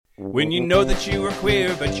When you know that you are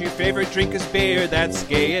queer, but your favorite drink is beer, that's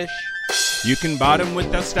gayish. You can bottom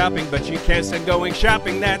without stopping, but you can't stand going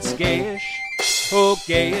shopping, that's gayish. Oh,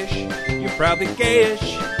 gayish, you're probably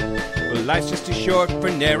gayish. Well, life's just too short for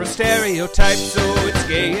narrow stereotypes, so it's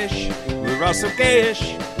gayish. We're also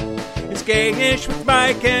gayish. It's Gayish with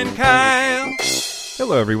Mike and Kyle.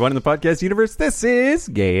 Hello, everyone in the podcast universe. This is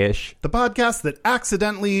Gayish, the podcast that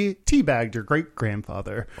accidentally teabagged your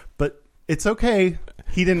great-grandfather. But it's okay.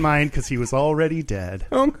 He didn't mind because he was already dead.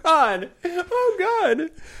 Oh, God. Oh, God.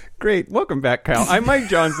 Great. Welcome back, Kyle. I'm Mike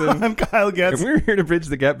Johnson. I'm Kyle Getz. And we're here to bridge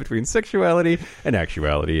the gap between sexuality and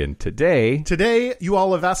actuality. And today, you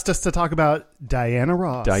all have asked us to talk about Diana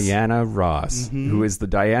Ross. Diana Ross, who is the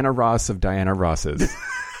Diana Ross of Diana Rosses.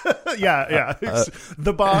 Yeah.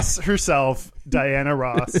 The boss herself, Diana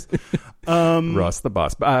Ross. Ross the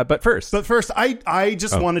boss. But first, I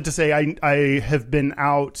just wanted to say I have been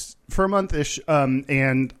out for a month-ish,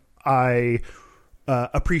 and I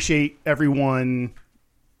appreciate everyone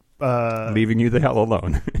leaving you the hell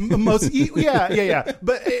alone.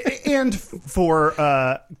 But and for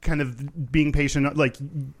kind of being patient, like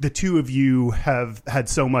the two of you have had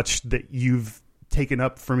so much that you've taken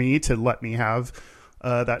up for me to let me have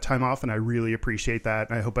that time off, and I really appreciate that.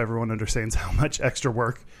 And I hope everyone understands how much extra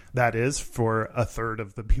work that is for a third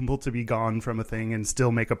of the people to be gone from a thing and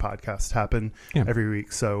still make a podcast happen every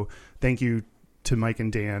week. So thank you to Mike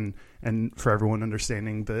and Dan, and for everyone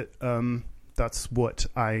understanding that that's what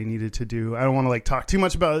I needed to do. I don't want to talk too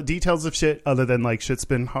much about details of shit other than shit's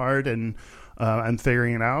been hard, and I'm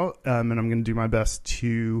figuring it out, and I'm going to do my best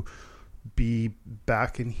to be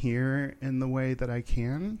back in here in the way that I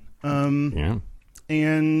can.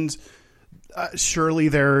 And surely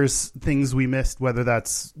there's things we missed, whether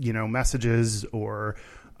that's, messages or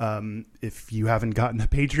if you haven't gotten a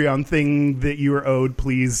Patreon thing that you are owed,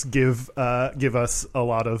 please give us a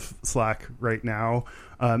lot of slack right now.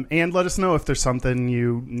 And let us know if there's something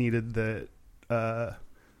you needed that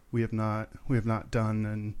we have not done,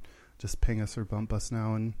 and just ping us or bump us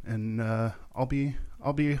now, and I'll be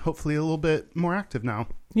hopefully a little bit more active now.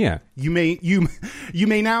 Yeah. You may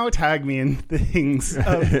now tag me in things.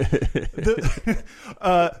 I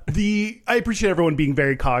appreciate everyone being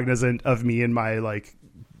very cognizant of me and my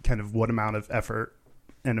kind of what amount of effort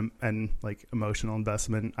and emotional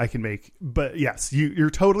investment I can make. But yes, you're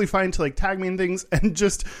totally fine to tag me in things, and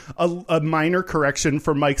just a minor correction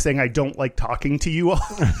for Mike saying I don't like talking to you all.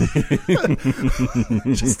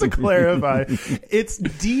 Just to clarify, it's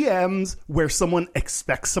DMs where someone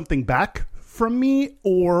expects something back from me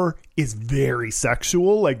or is very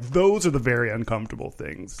sexual. Those are the very uncomfortable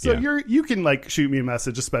things. So you can shoot me a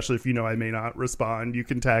message, especially if I may not respond. You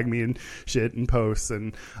can tag me in shit and posts,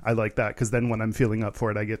 and I like that because then when I'm feeling up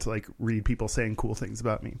for it, I get to read people saying cool things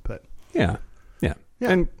about me. But yeah.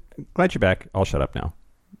 And glad you're back. I'll shut up now.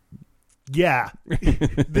 Yeah,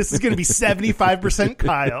 this is going to be 75%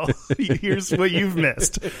 Kyle. Here's what you've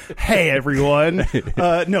missed. Hey, everyone.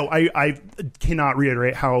 No, I cannot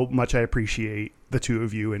reiterate how much I appreciate the two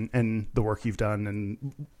of you and the work you've done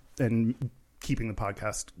and keeping the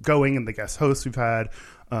podcast going and the guest hosts we've had.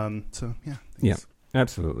 So, yeah. Thanks. Yeah,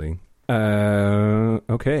 absolutely.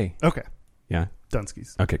 Okay. Yeah.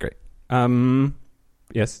 Dunskies. Okay, great.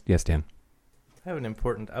 Yes, Dan. I have an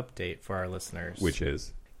important update for our listeners. Which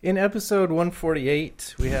is? In episode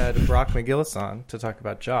 148, we had Brock McGillis on to talk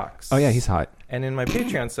about jocks. Oh, yeah, he's hot. And in my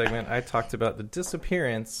Patreon segment, I talked about the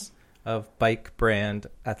disappearance of bike brand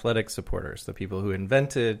athletic supporters, the people who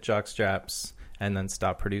invented jock straps and then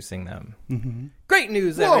stopped producing them. Mm-hmm. Great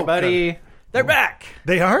news, everybody! They're back!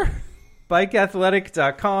 They are?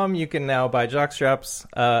 Bikeathletic.com. You can now buy jock straps.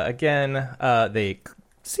 Again, they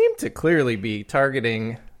seem to clearly be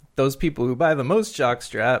targeting those people who buy the most jock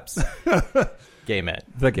straps. Gay men.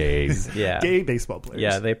 The gays. Yeah. Gay baseball players.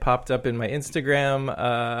 Yeah, they popped up in my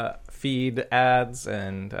Instagram feed ads,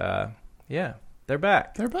 and they're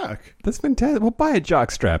back. They're back. That's fantastic. We'll buy a jock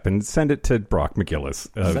strap and send it to Brock McGillis.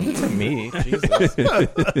 Send it to me. Jesus.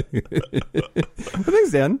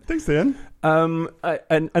 Thanks, Dan.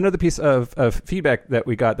 Another piece of feedback that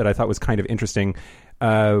we got that I thought was kind of interesting.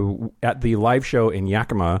 At the live show in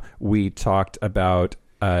Yakima, we talked about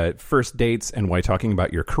first dates and why talking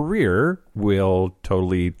about your career will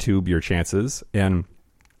totally tube your chances. And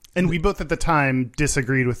we both at the time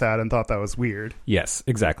disagreed with that and thought that was weird. Yes,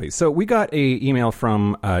 exactly. So we got a email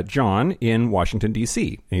from John in Washington,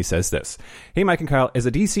 D.C. And he says this. Hey, Mike and Kyle, as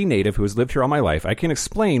a D.C. native who has lived here all my life, I can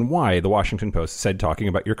explain why the Washington Post said talking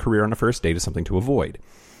about your career on a first date is something to avoid.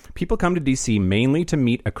 People come to DC mainly to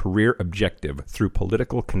meet a career objective through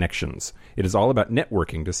political connections. It is all about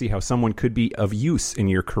networking to see how someone could be of use in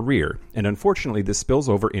your career, and unfortunately this spills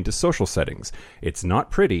over into social settings. It's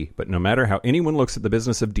not pretty, but no matter how anyone looks at the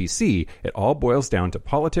business of DC, it all boils down to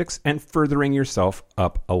politics and furthering yourself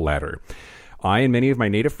up a ladder. I and many of my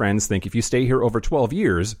native friends think if you stay here over 12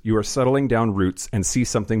 years, you are settling down roots and see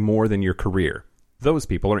something more than your career. Those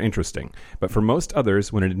people are interesting. But for most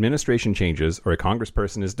others, when an administration changes or a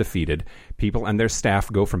congressperson is defeated, people and their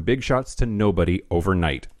staff go from big shots to nobody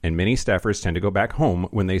overnight. And many staffers tend to go back home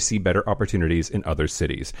when they see better opportunities in other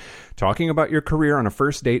cities. Talking about your career on a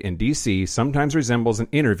first date in DC sometimes resembles an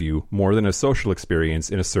interview more than a social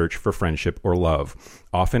experience in a search for friendship or love.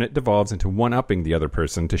 Often it devolves into one-upping the other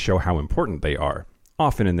person to show how important they are,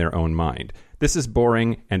 often in their own mind. This is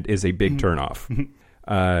boring and is a big turnoff.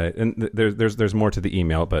 And there's more to the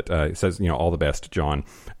email, but it says, all the best, John.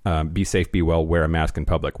 Be safe, be well, wear a mask in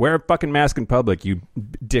public. Wear a fucking mask in public, you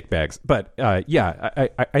dickbags. But I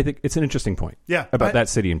think it's an interesting point. Yeah, about that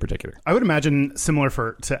city in particular. I would imagine similar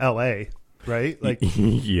to LA, right? Like,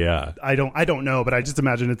 yeah. I don't know, but I just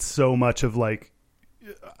imagine it's so much of like,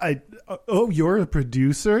 you're a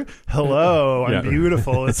producer? Hello, I'm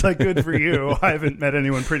beautiful. It's like, good for you. I haven't met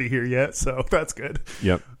anyone pretty here yet, so that's good.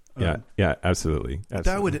 Yep. Yeah, absolutely.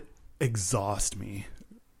 That would exhaust me.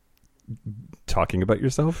 Talking about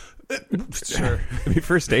yourself? Sure. I mean,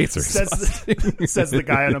 first dates are says the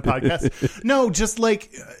guy on a podcast. No, just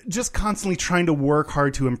constantly trying to work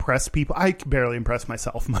hard to impress people. I barely impress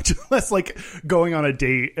myself, much less like going on a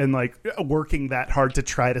date and like working that hard to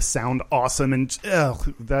try to sound awesome. And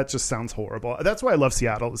that just sounds horrible. That's why I love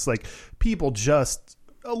Seattle. It's like people just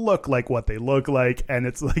look like what they look like, and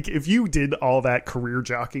it's like if you did all that career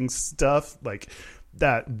jockeying stuff like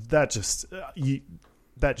that just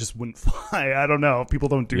wouldn't fly. I don't know, people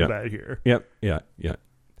don't do that here. Yeah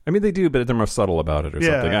I mean, they do, but they're more subtle about it or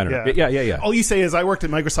something. I don't know. Yeah. All you say is, I worked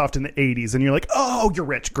at Microsoft in the 80s, and you're like, oh, you're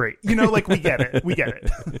rich, great, like we get it.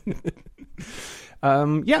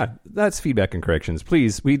 That's feedback and corrections.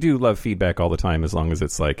 Please, we do love feedback all the time, as long as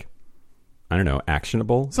it's like, I don't know,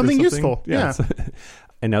 actionable, something useful. Yeah.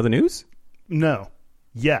 And now the news? No.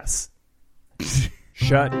 Yes.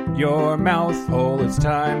 Shut your mouth hole. It's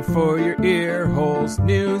time for your ear holes.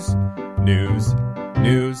 News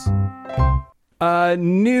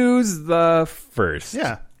the first.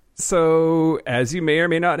 Yeah. So, as you may or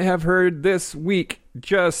may not have heard this week,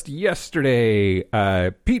 just yesterday,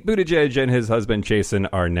 Pete Buttigieg and his husband Jason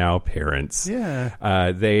are now parents.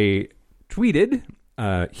 Yeah. They tweeted.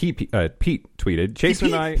 Pete tweeted, Jason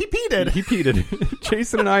and I... He peated.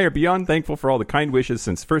 Jason and I are beyond thankful for all the kind wishes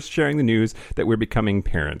since first sharing the news that we're becoming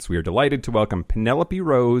parents. We are delighted to welcome Penelope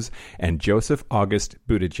Rose and Joseph August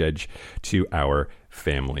Buttigieg to our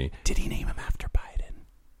family. Did he name him after Biden?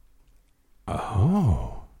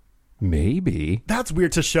 Oh, maybe. That's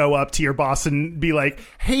weird to show up to your boss and be like,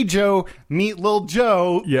 hey, Joe, meet Lil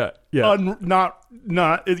Joe. Yeah. You're not...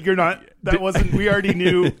 That wasn't... We already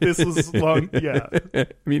knew this was long... Yeah. I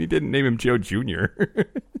mean, he didn't name him Joe Jr.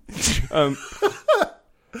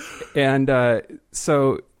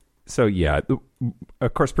 So yeah.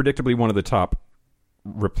 Of course, predictably, one of the top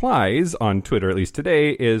replies on Twitter, at least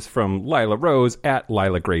today, is from Lila Rose, at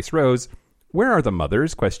Lila Grace Rose. Where are the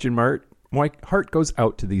mothers? ? My heart goes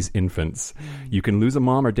out to these infants. You can lose a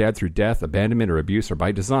mom or dad through death, abandonment, or abuse, or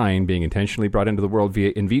by design, being intentionally brought into the world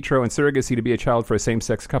via in vitro and surrogacy to be a child for a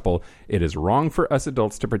same-sex couple. It is wrong for us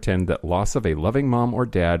adults to pretend that loss of a loving mom or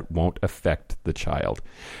dad won't affect the child.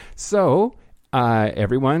 So,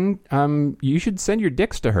 everyone, you should send your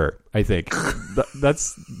dicks to her, I think.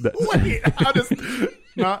 That's... Wait, how does...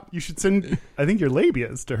 you should send, I think, your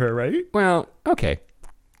labias to her, right? Well, okay.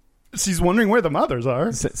 She's wondering where the mothers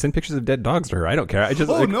are. Send pictures of dead dogs to her. I don't care. I just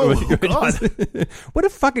God. What a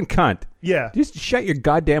fucking cunt. Yeah. Just shut your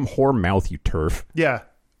goddamn whore mouth, you turf. Yeah.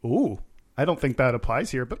 Ooh. I don't think that applies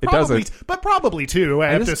here, but it probably, doesn't. But probably too. I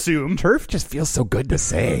have to assume. Turf just feels so good to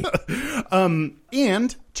say.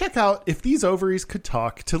 And check out If These Ovaries Could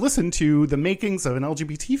Talk to listen to the makings of an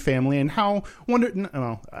LGBT family and how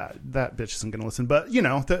that bitch isn't going to listen, but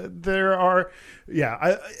there are,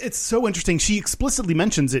 it's so interesting. She explicitly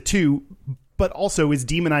mentions it too, but also is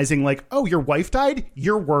demonizing like, oh, your wife died,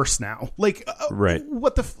 you're worse now. Like, right?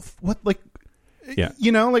 Yeah.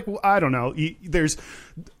 I don't know. There's.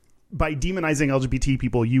 By demonizing LGBT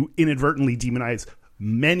people, you inadvertently demonize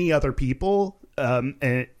many other people.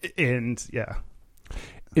 And yeah.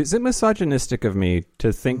 Is it misogynistic of me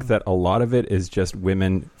to think that a lot of it is just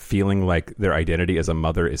women feeling like their identity as a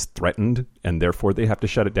mother is threatened and therefore they have to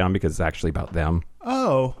shut it down because it's actually about them?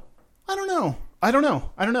 Oh, I don't know.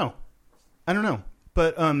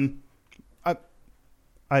 But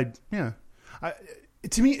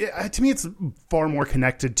to me, it's far more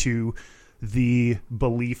connected to the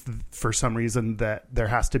belief, for some reason, that there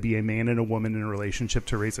has to be a man and a woman in a relationship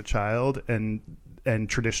to raise a child, and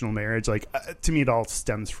traditional marriage. Like, to me, it all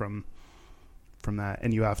stems from that,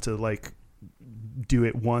 and you have to like do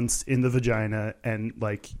it once in the vagina, and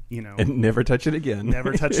like, you know, and never touch it again.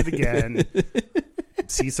 Never touch it again.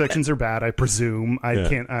 C-sections are bad, I presume. I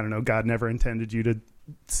don't know. God never intended you to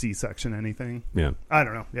C-section anything. Yeah. I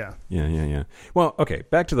don't know. Yeah. Yeah. Well, okay.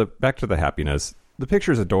 Back to the happiness. The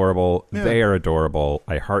picture's adorable. Yeah. They are adorable.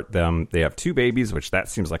 I heart them. They have 2 babies, which that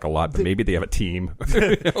seems like a lot, but maybe they have a team.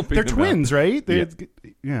 They're twins, right?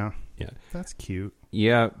 Yeah. That's cute.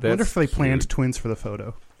 Yeah. I wonder if they planned twins for the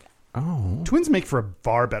photo. Oh, twins make for a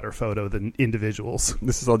far better photo than individuals.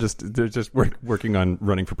 This is all they're just working on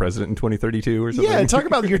running for president in 2032 or something. Yeah, talk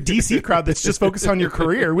about your DC crowd that's just focused on your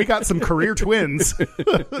career. We got some career twins.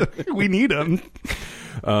 We need them.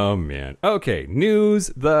 Oh, man. Okay, news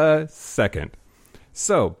the second.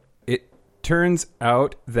 So, it turns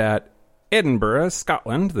out that Edinburgh,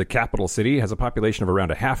 Scotland, the capital city, has a population of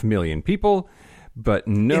around 500,000 people, but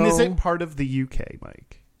no... And is it part of the UK,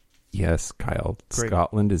 Mike? Yes, Kyle. Great.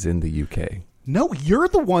 Scotland is in the UK. No, you're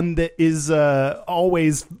the one that is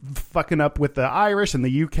always fucking up with the Irish and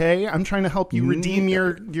the UK. I'm trying to help you redeem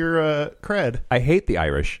your cred. I hate the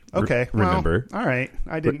Irish. Okay, remember? Well, all right.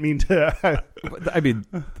 I didn't mean to. I mean,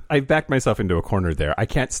 I backed myself into a corner there. I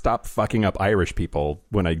can't stop fucking up Irish people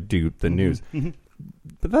when I do the news. Mm-hmm.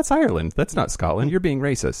 But that's Ireland. That's not Scotland. You're being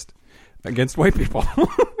racist against white people.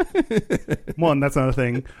 1, that's not a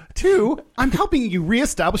thing. 2, I'm helping you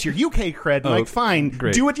reestablish your UK cred, Mike. Fine.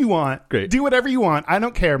 Great. Do what you want. Great. Do whatever you want. I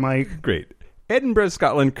don't care, Mike. Great. Edinburgh,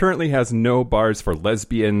 Scotland currently has no bars for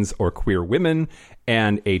lesbians or queer women,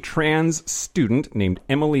 and a trans student named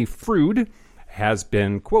Emily Frood has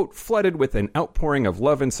been, quote, flooded with an outpouring of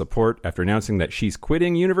love and support after announcing that she's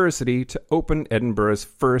quitting university to open Edinburgh's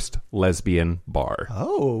first lesbian bar.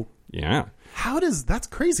 Oh. Yeah. That's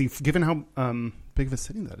crazy, given how big of a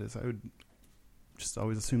city that is. I would just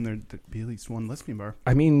always assume there'd be at least one lesbian bar.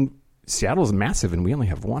 I mean, Seattle's massive, and we only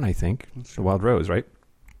have one, I think. It's the Wild Rose, right?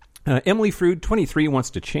 Emily Frood, 23,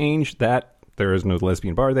 wants to change that. There is no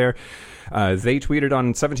lesbian bar there. They tweeted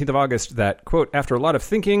on 17th of August that, quote, after a lot of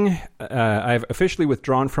thinking, I've officially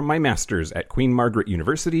withdrawn from my master's at Queen Margaret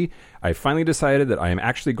University. I finally decided that I am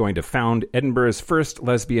actually going to found Edinburgh's first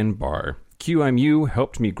lesbian bar. QMU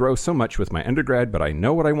helped me grow so much with my undergrad, but I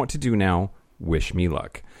know what I want to do now. Wish me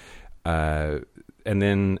luck. And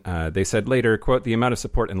then they said later, quote, the amount of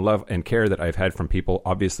support and love and care that I've had from people,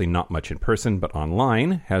 obviously not much in person, but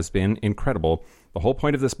online, has been incredible. The whole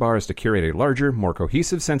point of this bar is to curate a larger, more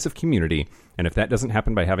cohesive sense of community. And if that doesn't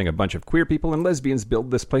happen by having a bunch of queer people and lesbians build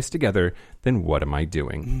this place together, then what am I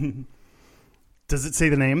doing? Does it say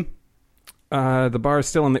the name? The bar is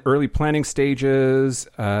still in the early planning stages.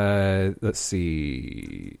 Let's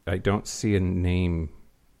see. I don't see a name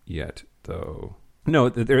yet, though. No,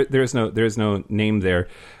 there is no name there.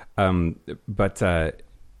 But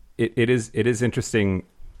it is interesting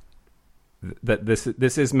that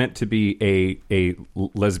this is meant to be a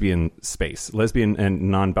lesbian space, lesbian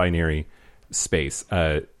and non-binary space.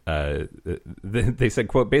 They said,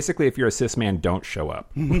 quote, basically, if you're a cis man, don't show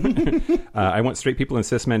up. I want straight people and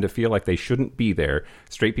cis men to feel like they shouldn't be there.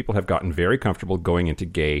 Straight people have gotten very comfortable going into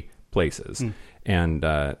gay places. And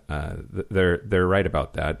they're right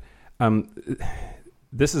about that.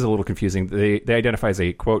 This is a little confusing. They identify as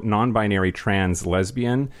a, quote, non-binary trans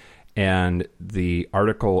lesbian. And the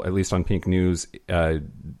article, at least on Pink News,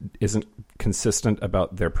 isn't consistent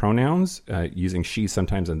about their pronouns, using she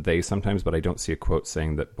sometimes and they sometimes, but I don't see a quote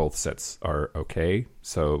saying that both sets are okay.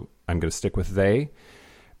 So I'm going to stick with they.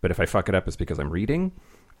 But if I fuck it up, it's because I'm reading.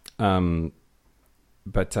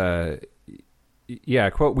 Yeah,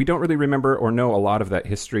 quote, we don't really remember or know a lot of that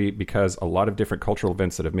history because a lot of different cultural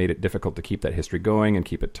events that have made it difficult to keep that history going and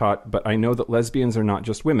keep it taught. But I know that lesbians are not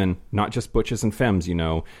just women, not just butches and femmes, you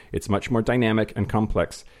know. It's much more dynamic and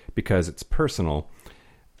complex because it's personal.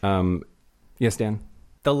 Yes, Dan?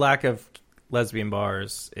 The lack of lesbian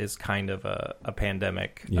bars is kind of a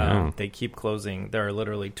pandemic. Yeah. They keep closing. There are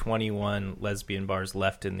literally 21 lesbian bars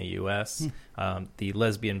left in the U.S. The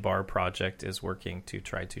Lesbian Bar Project is working to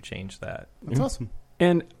try to change that. That's awesome.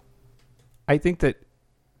 And I think that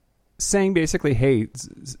saying basically, hey,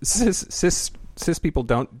 cis people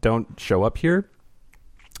don't show up here,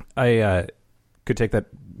 I could take that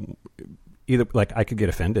either, like, I could get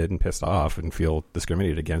offended and pissed off and feel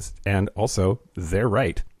discriminated against, and also they're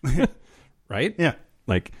right. Right? Yeah.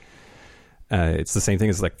 Like, it's the same thing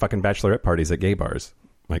as like fucking bachelorette parties at gay bars.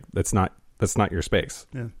 Like, that's not That's not your space.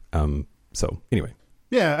 Yeah. So anyway.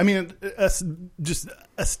 Yeah, I mean, just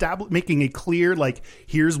making it clear, like,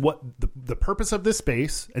 here's what the purpose of this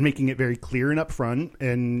space, and making it very clear and upfront,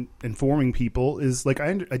 and informing people is like,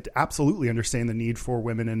 I absolutely understand the need for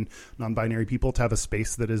women and non-binary people to have a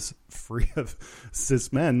space that is free of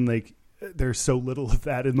cis men. Like, there's so little of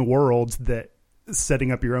that in the world that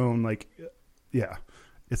setting up your own, like, yeah.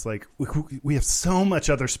 It's like we have so much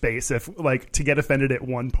other space. If like to get offended at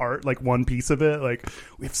one part, like one piece of it, like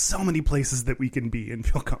we have so many places that we can be and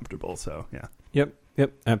feel comfortable. So yeah.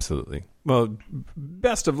 Yep, absolutely. Well,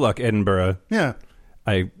 best of luck, Edinburgh. Yeah.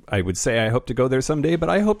 I would say I hope to go there someday, but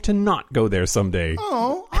I hope to not go there someday.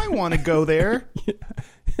 Oh, I want to go there.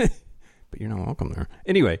 But you're not welcome there.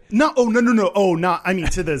 Anyway. No. Oh, not. I mean,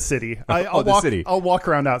 to the city. I'll the walk. city. I'll walk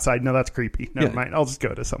around outside. No, that's creepy. Never mind. I'll just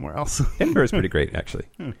go to somewhere else. Edinburgh's pretty great, actually.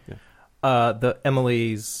 Yeah. The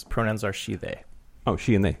Emily's pronouns are she, they. Oh,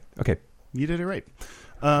 she and they. Okay. You did it right.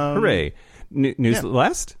 Hooray. News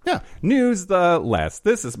last? Yeah. News the last.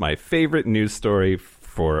 This is my favorite news story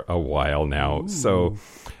for a while now. Ooh. So,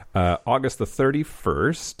 August the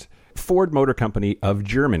 31st, Ford Motor Company of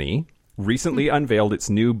Germany recently unveiled its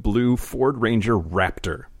new blue Ford Ranger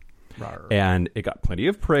Raptor. And it got plenty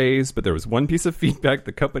of praise, but there was one piece of feedback.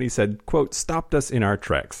 The company said, quote, stopped us in our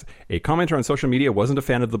tracks. A commenter on social media wasn't a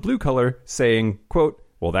fan of the blue color, saying, quote,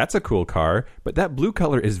 well, that's a cool car, but that blue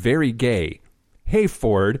color is very gay. Hey,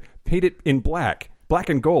 Ford, paint it in black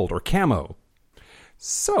and gold, or camo.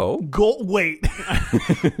 So, gold. Wait,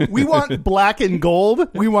 we want black and gold.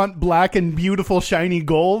 We want black and beautiful, shiny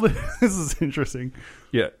gold. This is interesting.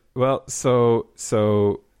 Yeah. Well, so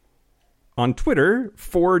on Twitter,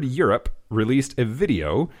 Ford Europe released a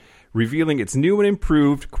video revealing its new and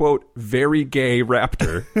improved, quote, very gay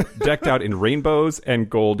Raptor, decked out in rainbows and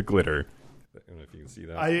gold glitter. I don't know if you can see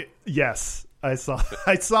that. Yes, I saw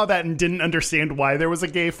that and didn't understand why there was a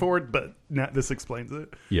gay Ford, but this explains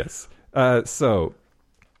it. Yes. So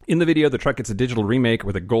in the video, the truck gets a digital remake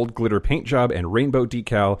with a gold glitter paint job and rainbow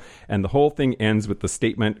decal, and the whole thing ends with the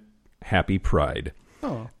statement, Happy Pride.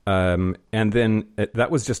 Oh. And then that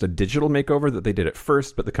was just a digital makeover that they did at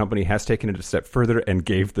first, but the company has taken it a step further and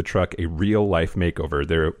gave the truck a real-life makeover.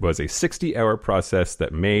 There was a 60-hour process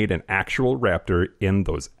that made an actual Raptor in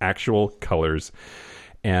those actual colors.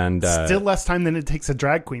 And still less time than it takes a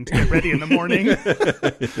drag queen to get ready in the morning.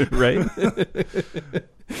 Right?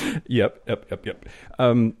 Yep.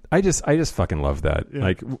 I just fucking love that. Yeah.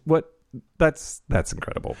 Like, what? That's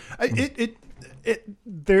incredible.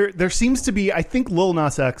 There seems to be, I think Lil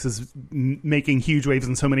Nas X is making huge waves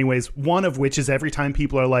in so many ways. One of which is every time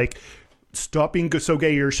people are like, stop being so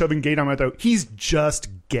gay, you're shoving gay down my throat. He's just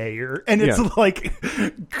gayer. And it's like,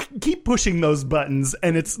 keep pushing those buttons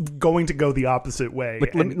and it's going to go the opposite way.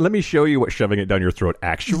 Like, let me show you what shoving it down your throat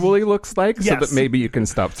actually looks like, so that maybe you can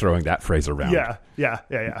stop throwing that phrase around. Yeah,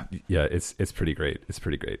 it's pretty great. It's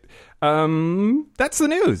pretty great. That's the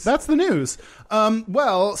news.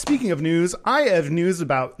 Well, speaking of news, I have news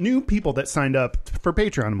about new people that signed up for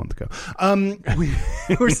Patreon a month ago.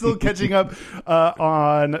 We're still catching up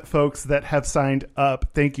on folks that have signed up.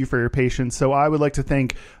 Thank you for your patience. So I would like to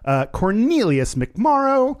thank Cornelius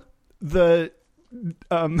McMorrow, the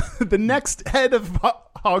next head of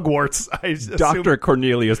Hogwarts, Dr.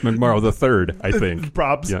 Cornelius McMorrow III, I think.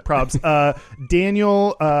 Probs.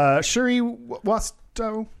 Daniel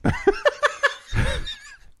Shuriwasto.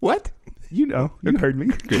 What? You heard me.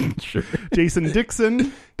 Good, sure. Jason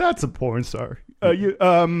Dixon, that's a porn star.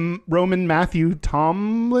 Roman Matthew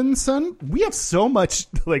Tomlinson. We have so much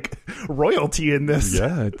like royalty in this.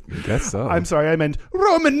 Yeah, I guess so. I'm sorry, I meant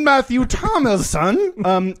Roman Matthew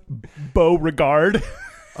Tomlinson. Beauregard.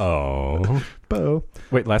 Oh, Beau.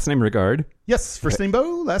 Wait, last name Regard? Yes, first name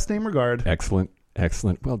Beau, last name Regard. Excellent.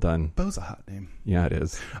 Well done. Beau's a hot name. Yeah, it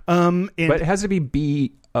is. But it has to be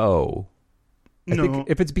B-O. I think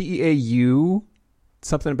if it's B-E-A-U,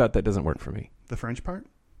 something about that doesn't work for me. The French part?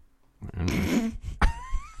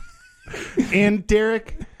 And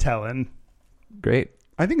Derek Tellen. Great.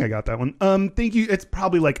 I think I got that one. Thank you. It's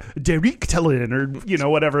probably like Derek Tellen or,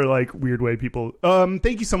 whatever, like weird way people.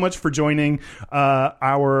 Thank you so much for joining.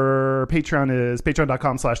 Our Patreon is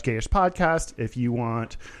patreon.com/gayish podcast. If you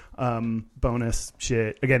want bonus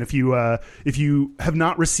shit. Again, if you have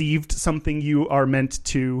not received something you are meant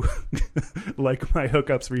to, like my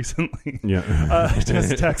hookups recently,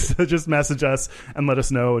 just message us and let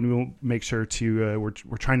us know, and we'll make sure to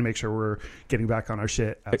we're trying to make sure we're getting back on our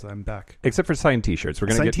shit as I'm back. Except for signed t-shirts. We're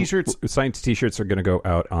gonna signed t-shirts are gonna go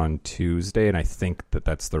out on Tuesday, and I think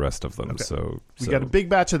that's the rest of them. Okay. So we got a big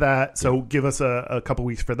batch of that, so give us a couple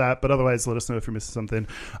weeks for that, but otherwise let us know if you're missing something.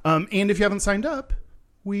 And if you haven't signed up,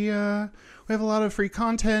 we have a lot of free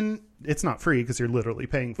content. It's not free because you're literally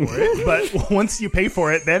paying for it, but once you pay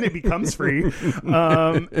for it, then it becomes free.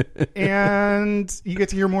 And you get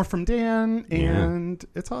to hear more from Dan, and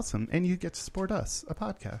it's awesome. And you get to support us, a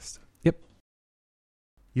podcast. Yep.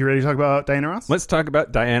 You ready to talk about Diana Ross? Let's talk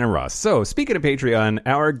about Diana Ross. So, speaking of Patreon,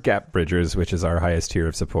 our Gap Bridgers, which is our highest tier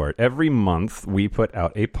of support, every month we put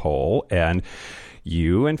out a poll, and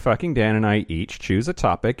you and fucking Dan and I each choose a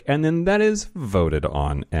topic, and then that is voted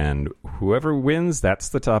on. And whoever wins, that's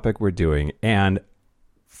the topic we're doing. And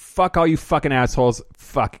fuck all you fucking assholes.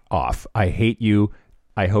 Fuck off. I hate you.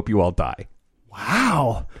 I hope you all die.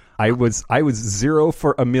 Wow. I was 0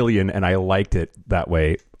 for a million, and I liked it that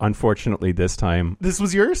way. Unfortunately, this time This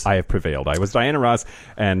was yours? I have prevailed. I was Diana Ross,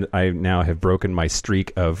 and I now have broken my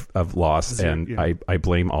streak of loss, and I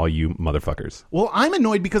blame all you motherfuckers. Well, I'm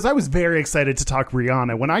annoyed because I was very excited to talk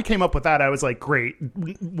Rihanna. When I came up with that, I was like, great,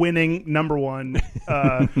 winning, number one.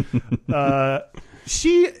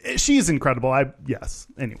 She's incredible. Yes.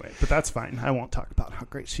 Anyway, but that's fine. I won't talk about how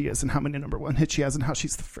great she is and how many number one hits she has and how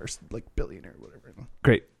she's the first billionaire or whatever.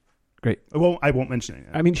 Great. I won't mention it.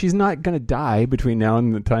 I mean, she's not going to die between now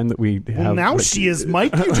and the time that we have. Well, now she is,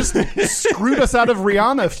 Mike. You just screwed us out of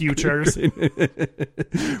Rihanna futures.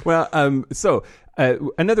 Well, so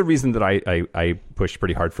another reason that I pushed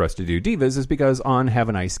pretty hard for us to do Divas is because on Have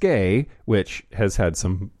a Nice Gay, which has had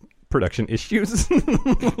some production issues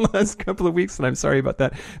the last couple of weeks, and I'm sorry about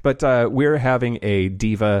that, but we're having a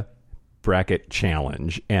Diva bracket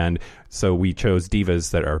challenge, and so we chose divas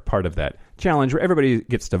that are part of that challenge, where everybody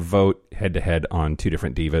gets to vote head to head on two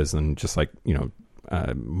different divas, and just like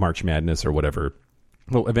March Madness or whatever,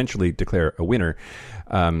 we'll eventually declare a winner.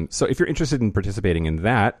 So if you're interested in participating in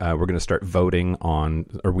that, we're going to start voting on,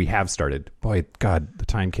 or we have started. Boy, God, the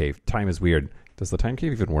Time Cave. Time is weird. Does the Time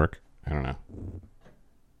Cave even work? I don't know.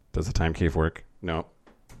 Does the Time Cave work? No.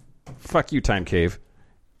 Fuck you, Time Cave.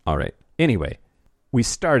 All right. Anyway, we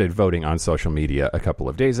started voting on social media a couple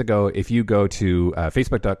of days ago. If you go to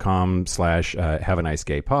facebook.com/Have a Nice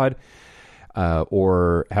Gay Pod,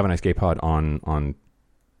 or Have a Nice Gay Pod on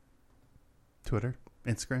Twitter,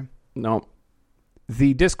 Instagram. No,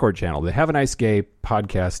 the Discord channel, the Have a Nice Gay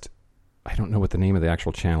Podcast. I don't know what the name of the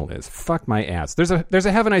actual channel is. Fuck my ass. There's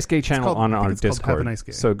a Have a Nice Gay channel on our Discord. Have a Nice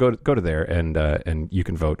Gay. So go to there and you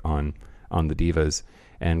can vote on the divas,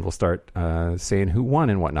 and we'll start saying who won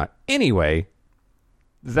and whatnot. Anyway,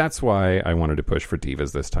 that's why I wanted to push for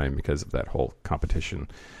divas this time, because of that whole competition.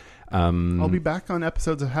 I'll be back on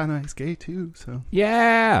episodes of Have a Nice Gay too. So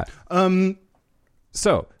yeah.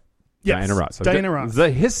 So. Yes, Diana Ross. Diana Ross. The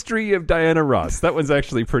history of Diana Ross. That one's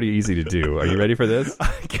actually pretty easy to do. Are you ready for this?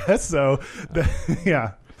 I guess so.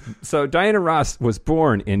 Yeah. So Diana Ross was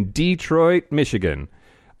born in Detroit, Michigan,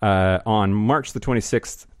 on March the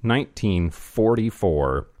 26th,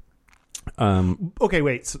 1944. Okay,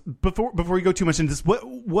 wait. So before we go too much into this,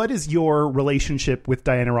 what is your relationship with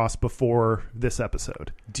Diana Ross before this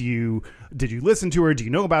episode? Did you listen to her? Do you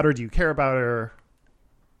know about her? Do you care about her?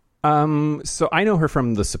 So I know her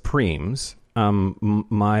from the Supremes.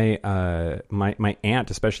 My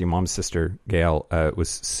aunt, especially mom's sister Gail, was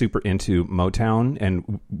super into Motown,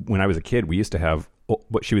 and when I was a kid, we used to have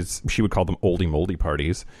what she would call them oldie moldy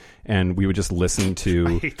parties, and we would just listen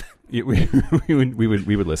to we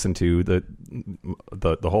would listen to the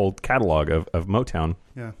whole catalog of Motown.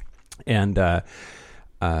 Yeah, and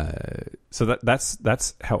so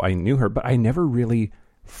that's how I knew her, but I never really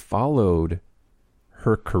followed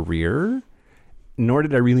her career, nor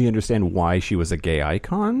did I really understand why she was a gay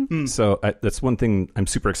icon. So that's one thing I'm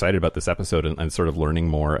super excited about this episode, and sort of learning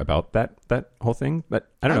more about that whole thing. But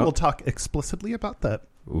I don't know. We'll talk explicitly about that.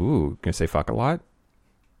 Ooh, can I say fuck a lot?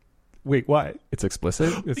 Wait, why? It's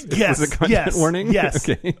explicit? Yes. Explicit content warning? Yes.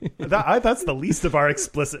 Okay. That's the least of our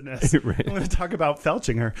explicitness. Right. I'm going to talk about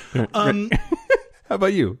felching her. How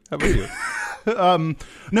about you?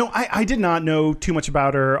 No, I did not know too much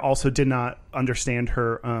about her. Also did not understand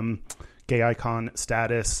her gay icon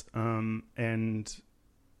status. And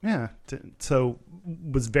yeah, so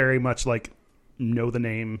was very much like know the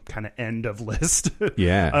name, kind of end of list.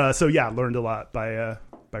 Yeah. So yeah, learned a lot by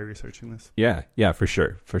researching this. Yeah, for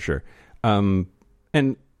sure. And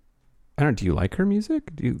I don't know, do you like her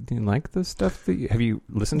music? Do you like the stuff have you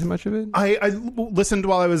listened to much of it? I listened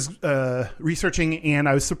while I was researching, and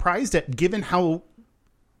I was surprised at, given how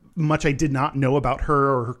much I did not know about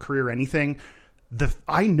her or her career or anything,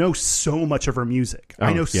 I know so much of her music.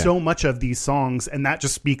 I know so much of these songs, and that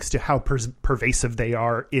just speaks to how pervasive they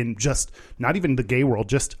are in just not even the gay world,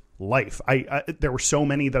 just life. There were so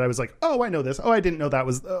many that I was like, oh, I know this. Oh, I didn't know that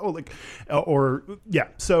was.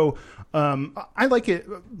 So I like it.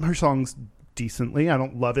 Her songs decently. I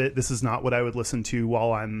don't love it. This is not what I would listen to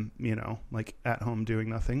while I'm, like at home doing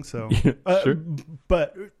nothing. So, Sure.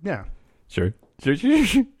 But yeah. Sure.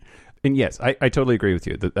 And yes, I totally agree with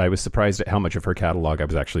you. That I was surprised at how much of her catalog I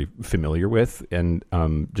was actually familiar with, and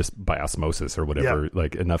just by osmosis or whatever,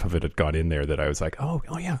 like enough of it had got in there that I was like, oh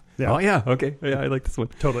yeah, okay, yeah, I like this one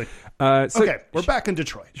Totally. Okay, we're back in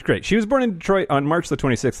Detroit. Great. She was born in Detroit on March the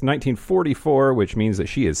 26th, 1944, which means that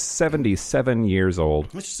she is 77 years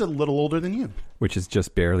old. Which is a little older than you. Which is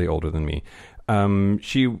just barely older than me.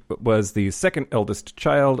 She was the second eldest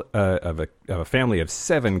child of a family of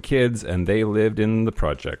 7 kids, and they lived in the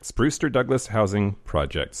projects, Brewster Douglas Housing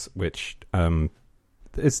Projects, which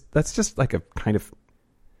that's just like a kind of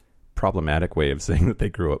problematic way of saying that they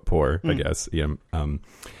grew up poor, I guess.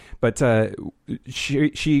 But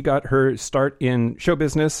she got her start in show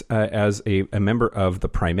business as a member of the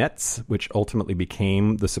Primettes, which ultimately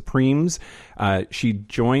became the Supremes. She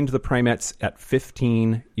joined the Primettes at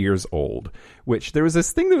 15 years old, which there was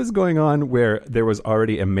this thing that was going on where there was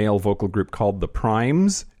already a male vocal group called the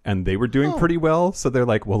Primes, and they were doing pretty well. So they're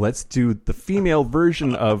like, well, let's do the female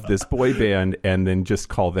version of this boy band and then just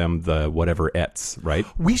call them the whatever-ettes, right?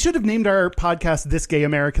 We should have named our podcast This Gay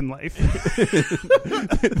American Life.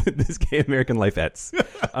 This Gay American Life-ettes.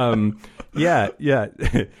 Yeah.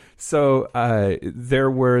 So there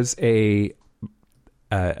was a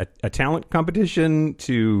talent competition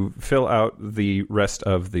to fill out the rest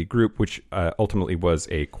of the group, which ultimately was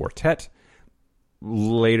a quartet.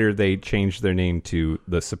 Later, they changed their name to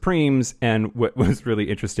the Supremes, and what was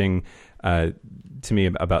really interesting to me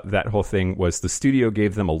about that whole thing was the studio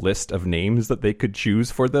gave them a list of names that they could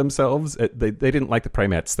choose for themselves. They didn't like the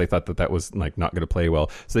Primettes. They thought that was like not going to play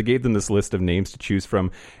well, so they gave them this list of names to choose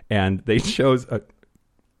from, and they chose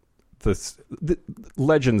the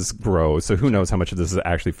legends grow, so who knows how much of this is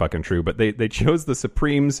actually fucking true, but they chose the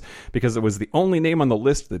Supremes because it was the only name on the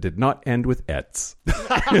list that did not end with ets.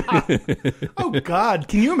 Oh God,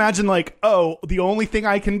 can you imagine the only thing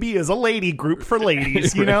I can be is a lady group for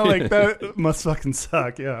ladies, like that must fucking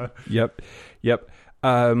suck. Yeah. Yep.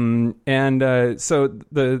 So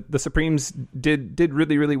the Supremes did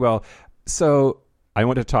really, really well. So I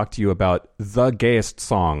want to talk to you about the gayest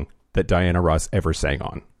song that Diana Ross ever sang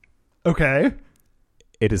on. Okay.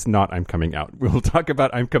 It is not I'm Coming Out. We'll talk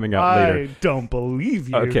about I'm Coming Out later. I don't believe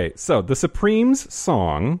you. Okay, so the Supremes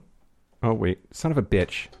song... Oh, wait. Son of a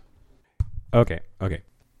bitch. Okay.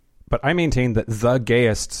 But I maintain that the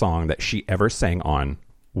gayest song that she ever sang on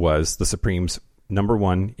was the Supremes'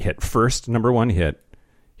 first number one hit.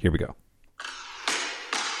 Here we go.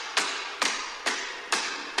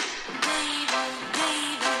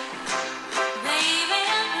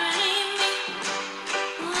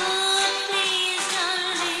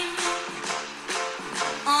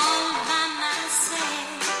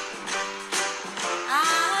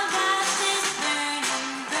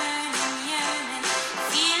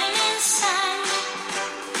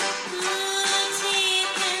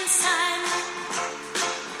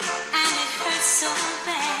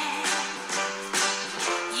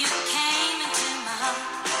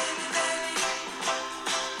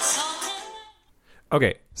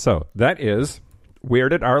 Okay, so that is Where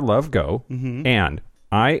Did Our Love Go? Mm-hmm. And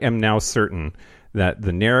I am now certain that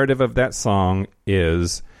the narrative of that song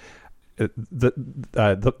is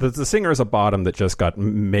the singer is a bottom that just got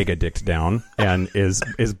mega dicked down and is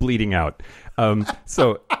bleeding out.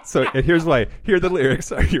 So here's why. Here are the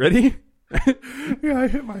lyrics. Are you ready? Yeah, I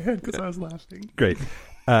hit my head because I was laughing. Great.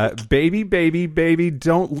 Baby, baby, baby,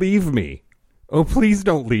 don't leave me. Oh, please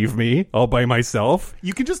don't leave me all by myself.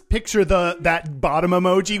 You can just picture that bottom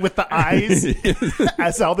emoji with the eyes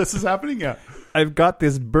as how this is happening. Yeah. I've got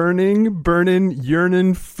this burning,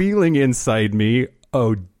 yearning feeling inside me.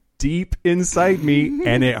 Oh, deep inside me.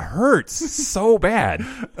 And it hurts so bad.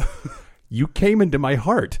 You came into my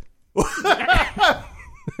heart.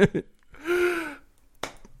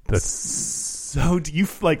 So do you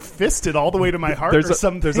fisted all the way to my heart or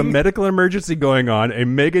something? There's a medical emergency going on. A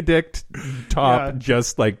mega dicked top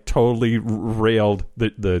just totally railed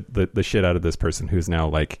the shit out of this person who's now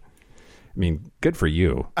good for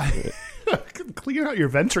you. Clean out your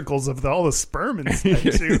ventricles of all the sperm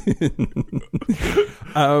inside too.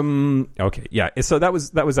 Okay, yeah. So that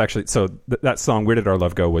was actually that song "Where Did Our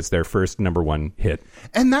Love Go" was their first number one hit,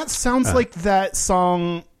 and that sounds like that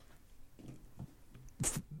song.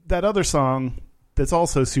 That other song that's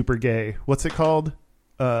also super gay. What's it called?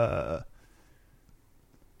 I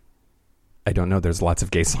don't know. There's lots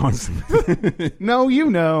of gay songs. No,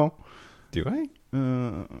 you know. Do I?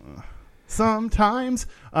 Sometimes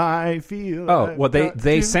I feel. Oh, I've well, got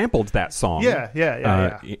they to- sampled that song. Yeah.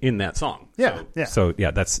 In that song. Yeah, So, yeah.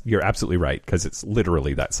 So you're absolutely right because it's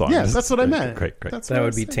literally that song. Yes, that's what I meant. Great. That's That what I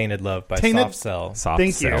would be said. Tainted Love by Tainted- Soft Cell. Soft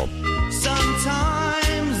Thank Cell. you.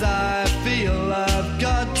 Sometimes I feel I've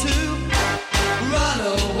got to run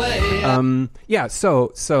away. Yeah.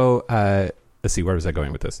 So let's see, where was I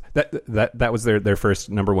going with this? That was their first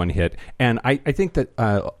number one hit, and I think that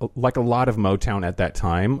like a lot of Motown at that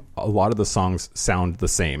time, a lot of the songs sound the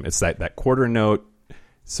same. It's that quarter note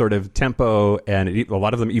sort of tempo, and a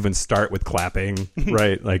lot of them even start with clapping,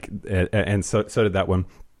 right? Like, and so did that one.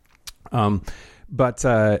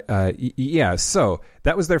 Yeah, so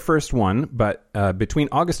that was their first one. But between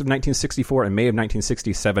August of 1964 and May of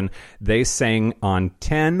 1967, they sang on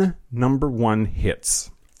 10 number one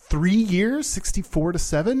hits. 3 years, 64 to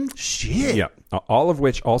 7. Shit. Yeah, all of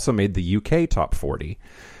which also made the UK top 40.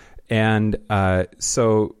 And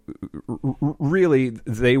so really,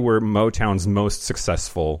 they were Motown's most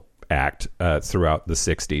successful act throughout the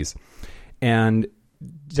 60s. And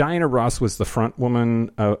Diana Ross was the front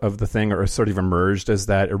woman of the thing, or sort of emerged as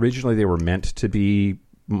that. Originally, they were meant to be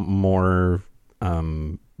more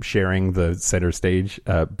sharing the center stage,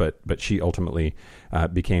 but she ultimately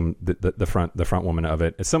became the front woman of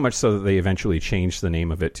it. So much so that they eventually changed the name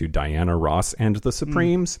of it to Diana Ross and the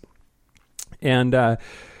Supremes. And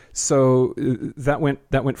so that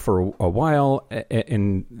went for a while,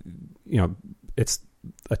 and it's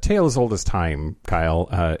a tale as old as time, Kyle.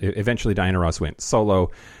 Eventually, Diana Ross went solo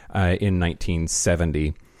in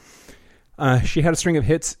 1970. She had a string of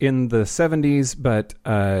hits in the 70s, but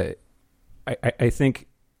I think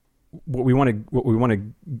what we want to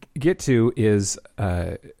get to is,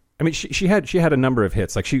 I mean, she had a number of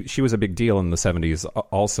hits. Like she was a big deal in the 70s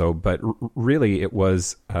also, but really it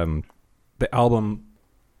was the album.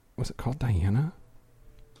 Was it called Diana?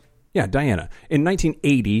 Yeah, Diana. In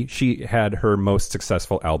 1980, she had her most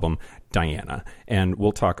successful album, Diana, and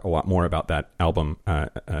we'll talk a lot more about that album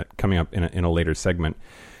coming up in a later segment.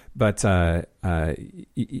 But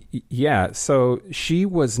yeah, so she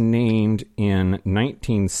was named in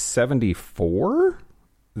 1974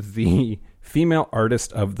 the Female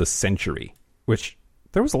Artist of the Century, which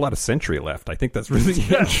there was a lot of century left. I think that's really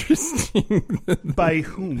interesting. By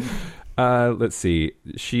whom? Let's see.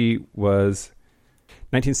 She was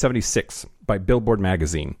 1976 by Billboard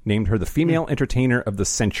magazine, named her the Female Entertainer of the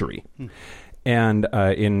Century. And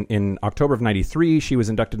in October of 93, she was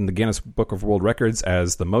inducted in the Guinness Book of World Records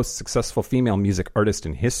as the most successful female music artist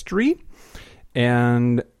in history.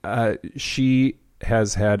 And she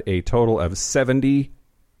has had a total of 70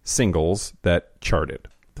 singles that charted.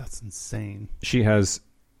 That's insane.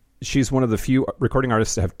 She's one of the few recording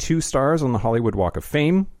artists to have 2 stars on the Hollywood Walk of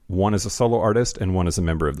Fame, one as a solo artist and one as a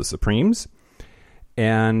member of the Supremes.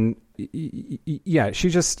 And yeah,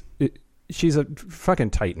 she's a fucking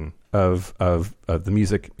titan of the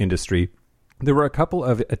music industry. There were a couple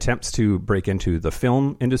of attempts to break into the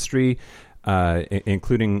film industry,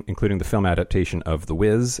 including the film adaptation of The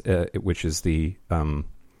Wiz, which is the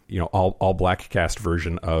all black cast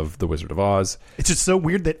version of The Wizard of Oz. It's just so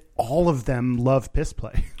weird that all of them love piss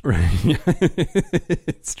play. Right.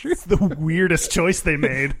 It's true. It's the weirdest choice they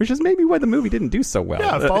made. Which is maybe why the movie didn't do so well.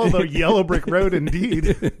 Yeah, follow the yellow brick road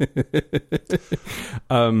indeed.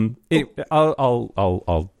 I'll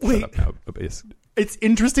Wait. shut up now. It's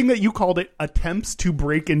interesting that you called it attempts to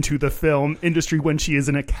break into the film industry when she is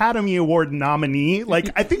an Academy Award nominee. Like,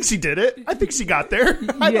 I think she did it. I think she got there.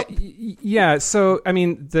 Yeah. So, I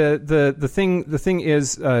mean, the thing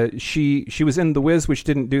is, she was in The Wiz, which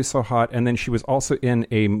didn't do so hot, and then she was also in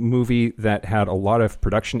a movie that had a lot of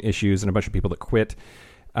production issues and a bunch of people that quit.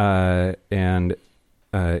 And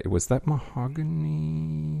was that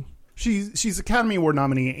Mahogany? She's Academy Award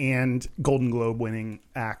nominee and Golden Globe winning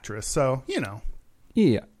actress. So,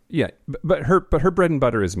 Yeah, but her bread and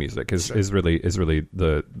butter is music. Is really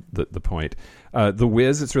the point. The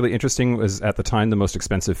Wiz, it's really interesting, was at the time the most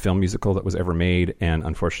expensive film musical that was ever made, and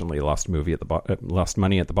unfortunately lost money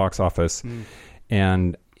at the box office.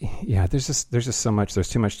 And yeah, there's just so much. There's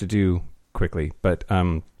too much to do quickly. But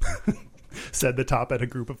said the top at a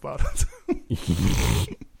group of bottles.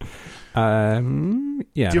 yeah. Do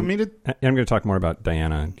you want me to? I'm going to talk more about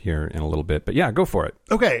Diana here in a little bit, but yeah, go for it.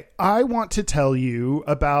 Okay, I want to tell you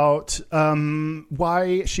about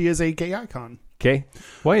why she is a gay icon. Okay,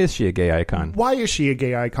 why is she a gay icon? Why is she a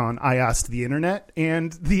gay icon? I asked the internet,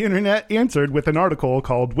 and the internet answered with an article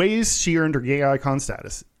called "Ways She Earned Her Gay Icon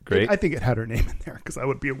Status." Great. I think it had her name in there because that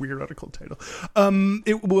would be a weird article title.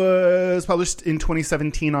 It was published in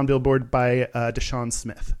 2017 on Billboard by Deshaun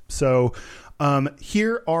Smith. So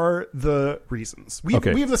Here are the reasons. We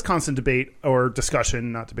have this constant debate or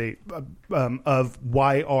discussion, not debate, of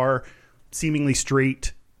why are seemingly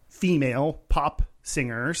straight female pop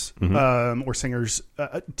singers or singers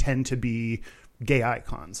tend to be gay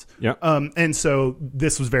icons. Yeah. And so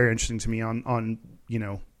this was very interesting to me on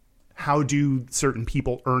how do certain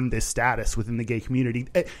people earn this status within the gay community?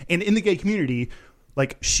 And in the gay community,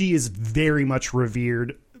 like, she is very much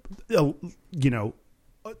revered.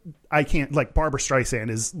 I can't, like, Barbara Streisand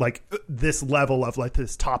is like this level of like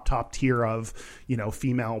this top tier of,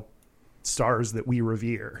 female stars that we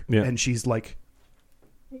revere. Yeah. And she's like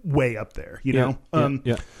way up there, you know?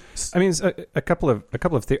 Yeah. I mean, a couple of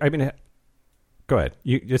I mean, go ahead.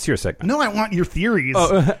 It's your segment. No, I want your theories.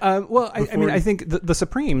 Well, I mean, I think the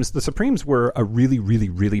Supremes were a really, really,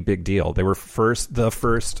 really big deal. They were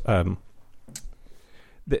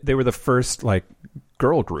they were the first like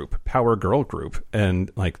power girl group,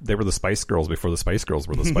 and like they were the Spice Girls before the Spice Girls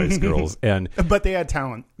were the Spice Girls, but they had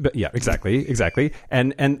talent. But yeah, exactly,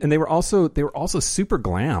 and they were also super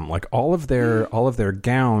glam. Like all of their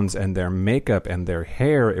gowns and their makeup and their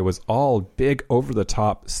hair, it was all big over the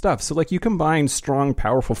top stuff. So like you combine strong,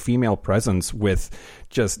 powerful female presence with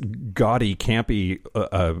just gaudy, campy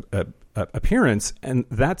appearance, and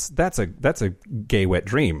that's a gay wet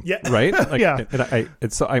dream, right? Like, yeah.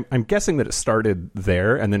 So I'm guessing that it started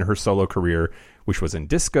there, and then her solo career, which was in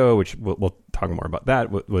disco, which we'll talk more about.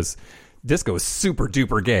 That was disco is super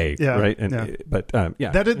duper gay, right?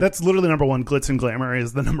 That's literally number one. Glitz and glamour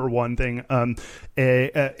is the number one thing.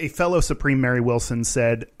 A fellow Supreme, Mary Wilson,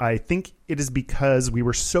 said, "I think it is because we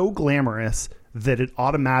were so glamorous that it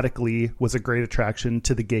automatically was a great attraction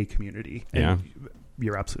to the gay community." And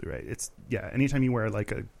you're absolutely right. It's anytime you wear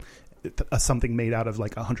like a something made out of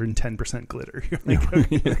like 110% glitter, you're like,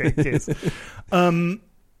 okay.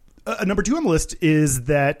 Number two on the list is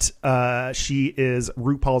that she is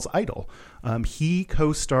RuPaul's idol. He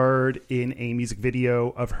co-starred in a music video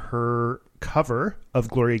of her cover of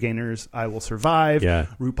Gloria Gaynor's "I Will Survive." Yeah.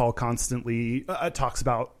 RuPaul constantly talks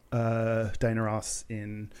about Diana Ross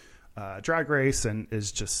in Drag Race, and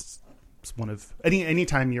is just one of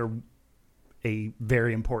anytime you're a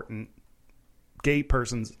very important gay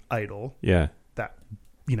person's idol, that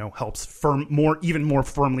helps even more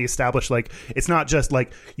firmly establish, like, it's not just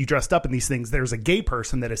like you dressed up in these things. There's a gay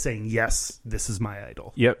person that is saying, yes, this is my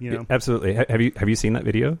idol. Yep, absolutely. Have you seen that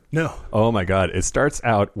video? No. Oh my god, it starts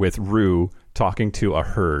out with Ru talking to a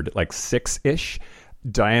herd, like 6-ish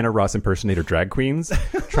Diana Ross impersonator drag queens,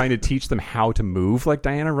 trying to teach them how to move like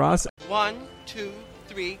Diana Ross. 1, 2,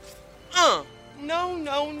 3.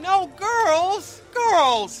 No,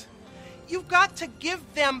 girls. You've got to give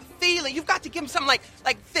them feeling. You've got to give them something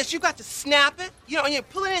like this. You've got to snap it, and you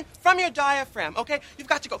pull it in from your diaphragm, okay? You've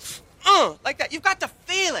got to go, like that. You've got to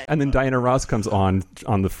feel it. And then Diana Ross comes on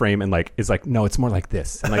the frame and like is like, no, it's more like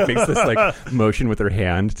this, and like makes this like motion with her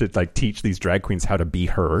hand to like teach these drag queens how to be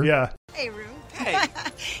her. Yeah. Hey, Ru. Hey.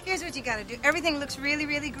 Here's what you got to do. Everything looks really,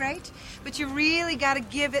 really great, but you really got to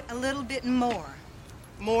give it a little bit more.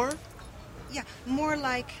 More? Yeah, more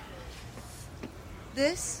like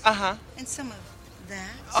this. And some of that.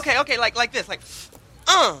 Okay, like this, like,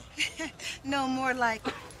 No, more like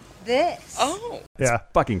this. Oh. It's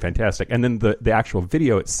fucking fantastic. And then the actual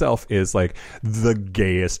video itself is like the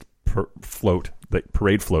gayest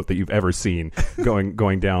parade float that you've ever seen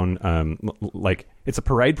going down, like it's a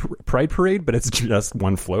pride parade, but it's just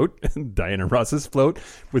one float, Diana Ross's float,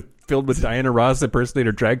 filled with Diana Ross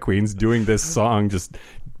impersonator drag queens doing this song.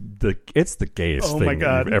 It's the gayest thing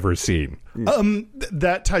that you've ever seen.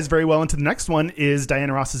 That ties very well into the next one, is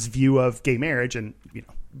Diana Ross's view of gay marriage and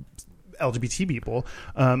LGBT people.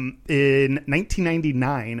 In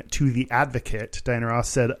 1999, to The Advocate, Diana Ross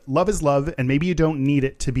said, "Love is love, and maybe you don't need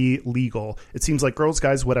it to be legal. It seems like girls,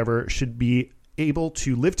 guys, whatever, should be able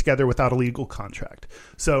to live together without a legal contract."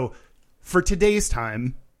 So for today's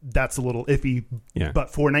time, that's a little iffy. Yeah.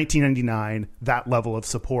 But for 1999, that level of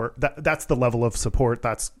support, that's the level of support.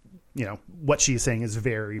 That's, what she's saying is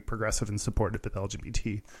very progressive and supportive of the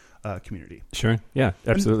LGBT community. Sure. Yeah,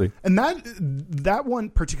 absolutely. And that one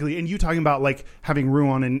particularly, and you talking about like having Ru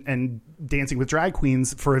on and dancing with drag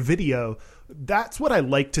queens for a video, that's what I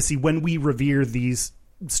like to see when we revere these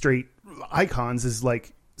straight icons, is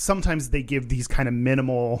like sometimes they give these kind of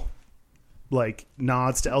minimal like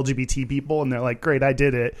nods to LGBT people, and they're like, great, I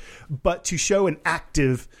did it. But to show an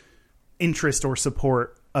active interest or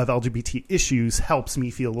support of LGBT issues helps me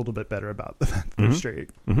feel a little bit better about the fact that they're straight.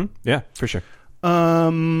 Mm-hmm. Yeah, for sure.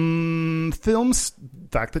 Films.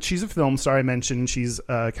 Fact that she's a film star. I mentioned she's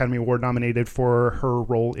Academy Award nominated for her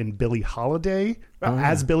role in Billie Holiday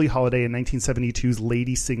as Billie Holiday in 1972's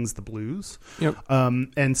Lady Sings the Blues. Yep.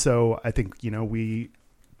 And so I think we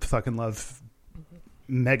fucking love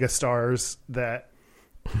megastars that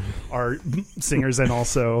are singers and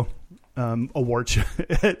also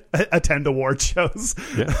attend award shows.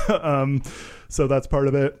 Yeah. So that's part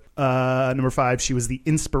of it. Number 5, she was the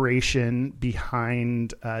inspiration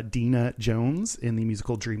behind Dina Jones in the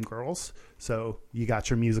musical Dreamgirls. So you got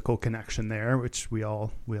your musical connection there, which we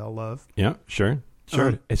all love. Yeah, sure.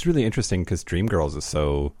 It's really interesting because Dreamgirls is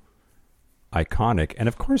so iconic, and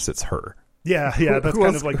of course it's her. Yeah. That's who kind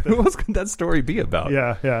else, of like who else could that story be about?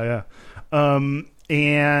 Yeah.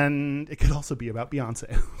 And it could also be about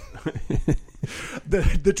Beyonce.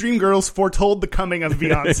 The Dreamgirls foretold the coming of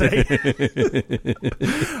Beyonce.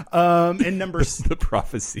 And the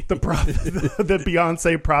prophecy. the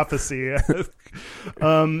Beyonce prophecy.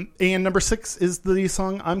 And number 6 is the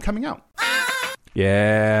song "I'm Coming Out."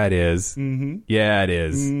 Yeah, it is. Mm-hmm. Yeah, it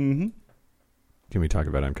is. Mm-hmm. Can we talk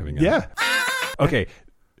about "I'm Coming Out"? Yeah. Okay.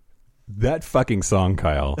 That fucking song,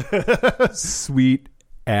 Kyle. Sweet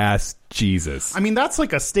ass Jesus. I mean, that's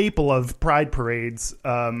like a staple of pride parades.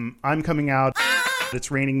 "I'm Coming Out,"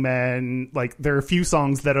 "It's Raining Men." Like, there are a few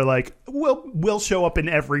songs that are like, will show up in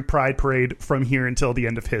every pride parade from here until the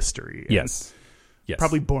end of history. And Yes.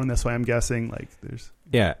 probably Born This Way, I'm guessing. Like, there's...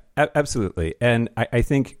 Yeah, absolutely. And I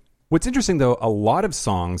think what's interesting, though, a lot of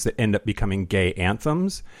songs that end up becoming gay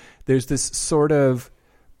anthems, there's this sort of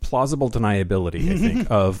plausible deniability, I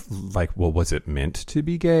think, of like, well, was it meant to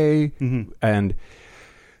be gay? Mm-hmm. And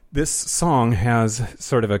this song has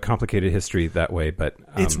sort of a complicated history that way, but...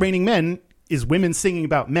 It's Raining Men is women singing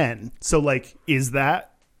about men. So, like, is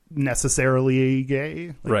that necessarily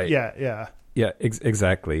gay? Like, right. Yeah. Yeah,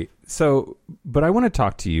 exactly. So, but I want to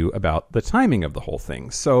talk to you about the timing of the whole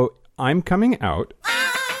thing. So, "I'm Coming Out"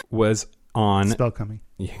 was on... Spell coming.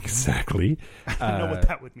 Yeah, exactly. I don't know what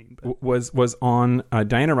that would mean. But. Was on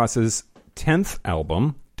Diana Ross's 10th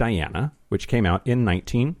album, Diana, which came out in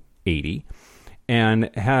 1980.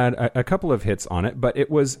 And had a couple of hits on it, but it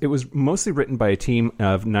was mostly written by a team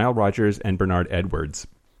of Nile Rodgers and Bernard Edwards.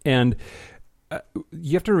 And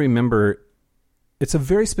you have to remember, it's a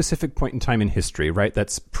very specific point in time in history, right?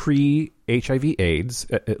 That's pre-HIV/AIDS.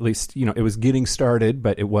 At least, it was getting started,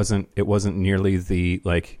 but it wasn't nearly the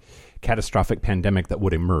like catastrophic pandemic that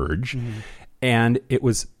would emerge. Mm-hmm. And it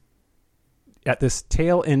was at this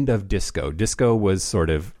tail end of disco. Disco was sort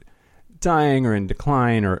of dying or in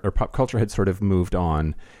decline, or pop culture had sort of moved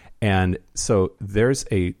on. And so there's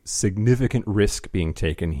a significant risk being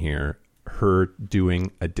taken here, her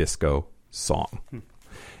doing a disco song.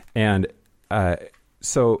 And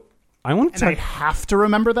so I want to... And I have to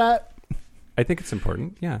remember that? I think it's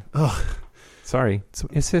important, yeah. Ugh. Sorry.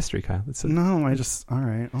 It's history, Kyle. No, all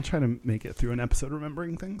right. I'll try to make it through an episode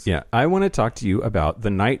remembering things. Yeah, I want to talk to you about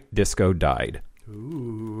The Night Disco Died.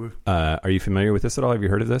 Ooh. Are you familiar with this at all? Have you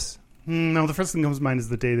heard of this? No, the first thing that comes to mind is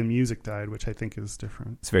 "The Day the Music Died," which I think is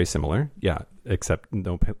different. It's very similar, yeah, except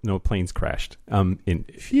no planes crashed.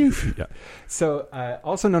 Phew. Yeah. So,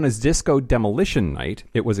 also known as Disco Demolition Night,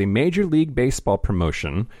 it was a Major League Baseball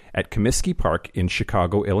promotion at Comiskey Park in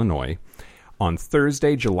Chicago, Illinois, on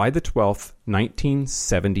Thursday, July the 12th,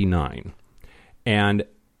 1979. And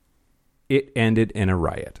it ended in a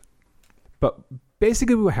riot. But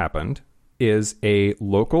basically what happened is a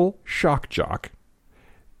local shock jock,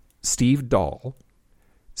 Steve Dahl,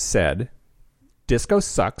 said, "Disco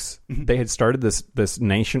sucks." They had started this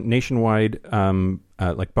nationwide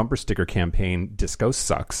like bumper sticker campaign, "Disco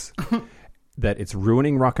sucks," that it's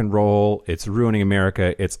ruining rock and roll, it's ruining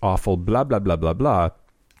America, it's awful, blah, blah, blah, blah, blah.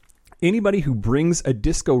 Anybody who brings a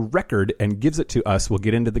disco record and gives it to us will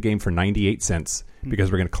get into the game for 98 cents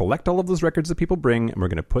because we're going to collect all of those records that people bring and we're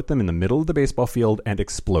going to put them in the middle of the baseball field and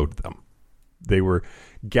explode them. They were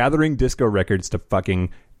gathering disco records to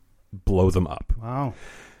fucking blow them up. Wow.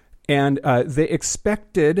 And they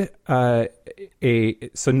expected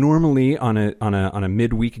so normally on a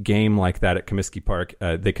midweek game like that at Comiskey Park,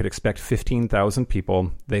 they could expect 15,000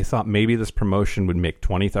 people. They thought maybe this promotion would make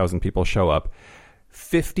 20,000 people show up.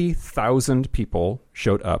 50,000 people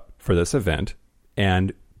showed up for this event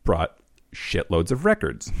and brought shitloads of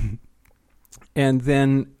records. And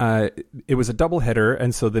then it was a doubleheader,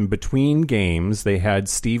 and so then between games, they had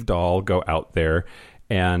Steve Dahl go out there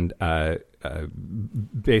and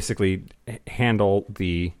basically handle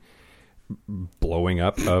the blowing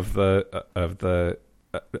up of the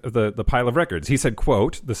the pile of records. He said,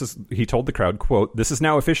 quote, he told the crowd, quote, "This is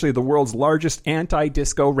now officially the world's largest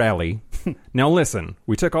anti-disco rally. Now listen,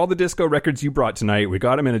 we took all the disco records you brought tonight, we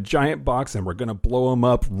got them in a giant box, and we're going to blow them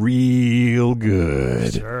up real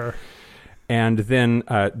good." Sure. And then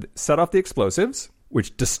set off the explosives,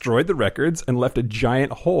 which destroyed the records and left a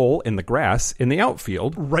giant hole in the grass in the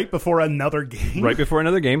outfield. Right before another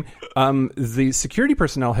game. The security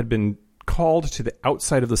personnel had been called to the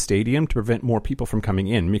outside of the stadium to prevent more people from coming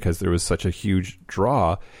in because there was such a huge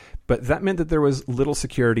draw. But that meant that there was little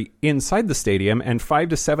security inside the stadium, and 5,000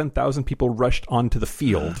 to 7,000 people rushed onto the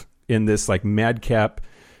field in this like madcap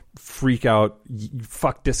freak out,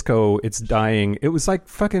 fuck disco, it's dying. It was like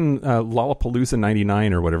fucking Lollapalooza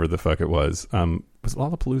 99 or whatever the fuck it was. Was it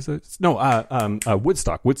Lollapalooza? No,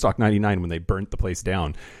 Woodstock 99 when they burnt the place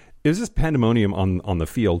down. It was just pandemonium on the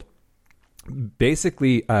field.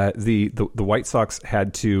 Basically, the White Sox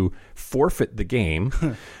had to forfeit the game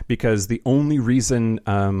because the only reason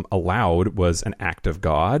allowed was an act of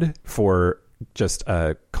God for just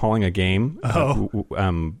calling a game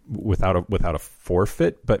without a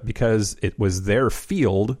forfeit, but because it was their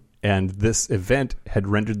field and this event had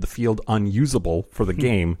rendered the field unusable for the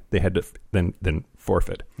game, they had to then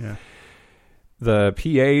forfeit. Yeah. The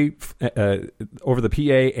PA, over the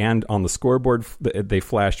PA and on the scoreboard, they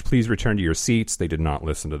flashed, "Please return to your seats." They did not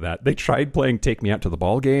listen to that. They tried playing "Take Me Out to the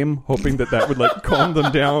Ball Game," hoping that would like calm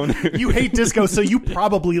them down. You hate disco, so you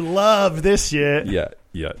probably love this shit. Yeah.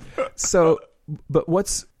 So, but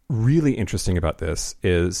what's really interesting about this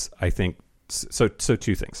is, I think, so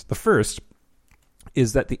two things. The first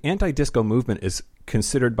is that the anti-disco movement is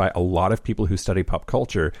considered by a lot of people who study pop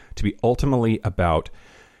culture to be ultimately about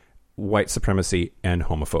white supremacy and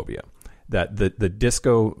homophobia. That the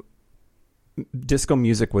disco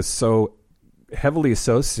music was so heavily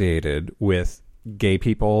associated with gay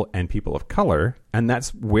people and people of color, and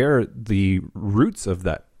that's where the roots of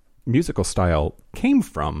that musical style came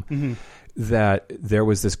from. That there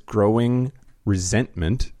was this growing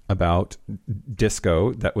resentment about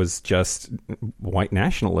disco that was just white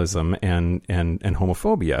nationalism and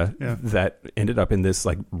homophobia that ended up in this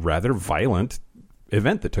like rather violent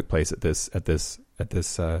event that took place at this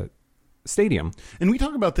stadium. And we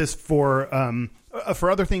talk about this for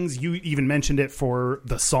other things. You even mentioned it for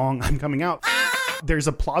the song "I'm Coming Out." There's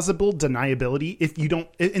a plausible deniability if you don't,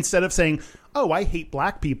 instead of saying, "Oh, I hate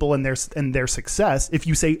black people and their success," if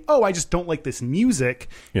you say, "Oh, I just don't like this music,"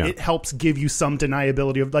 it helps give you some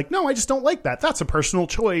deniability of like, "No, I just don't like that. That's a personal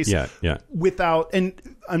choice." Yeah. Without, and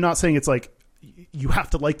I'm not saying it's like you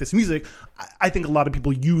have to like this music. I think a lot of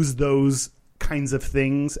people use those kinds of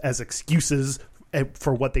things as excuses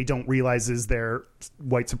for what they don't realize is their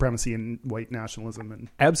white supremacy and white nationalism. And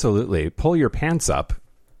absolutely, pull your pants up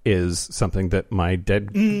is something that my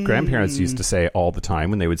dead grandparents used to say all the time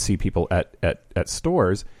when they would see people at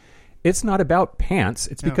stores. It's not about pants.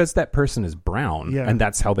 It's because that person is brown and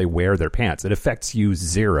that's how they wear their pants. It affects you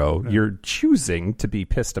zero. You're choosing to be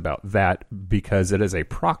pissed about that because it is a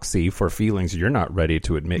proxy for feelings you're not ready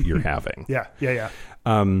to admit you're having.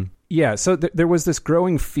 So there was this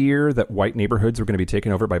growing fear that white neighborhoods were going to be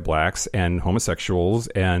taken over by blacks and homosexuals,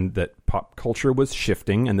 and that pop culture was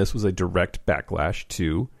shifting, and this was a direct backlash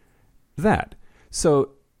to that.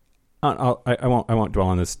 So I won't dwell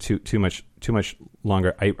on this too much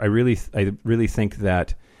longer. I really think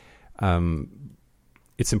that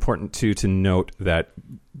it's important to note that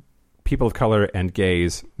people of color and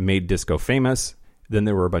gays made disco famous. Then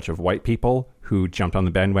there were a bunch of white people who jumped on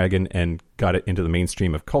the bandwagon and got it into the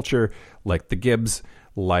mainstream of culture, like the Gibbs,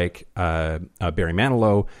 like Barry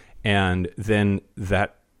Manilow, and then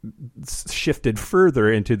that shifted further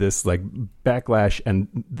into this like backlash.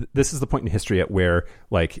 And this is the point in history at where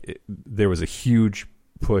like there was a huge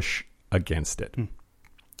push against it.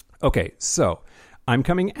 Okay, so "I'm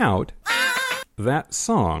Coming Out," that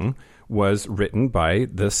song was written by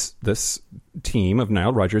this team of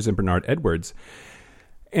Nile Rodgers and Bernard Edwards.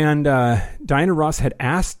 And Diana Ross had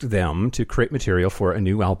asked them to create material for a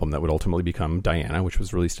new album that would ultimately become Diana, which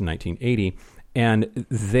was released in 1980. And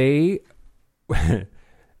they,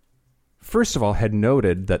 first of all, had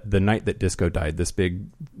noted that the night that disco died, this big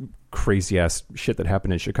crazy-ass shit that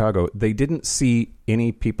happened in Chicago, they didn't see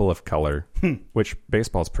any people of color, which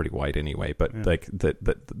baseball's pretty white anyway, but like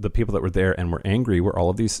the people that were there and were angry were all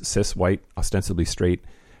of these cis, white, ostensibly straight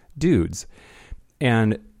dudes.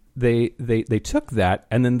 And they took that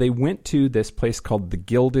and then they went to this place called the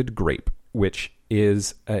Gilded Grape, which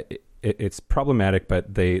is it's problematic,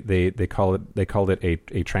 but they called it a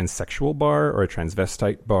transsexual bar or a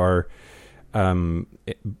transvestite bar, but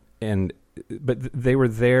they were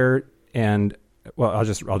there and well, I'll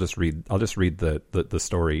just read the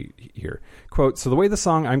story here. Quote, so the way the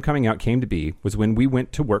song I'm Coming Out came to be was when we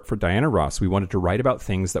went to work for Diana Ross, we wanted to write about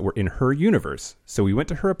things that were in her universe. So we went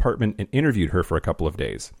to her apartment and interviewed her for a couple of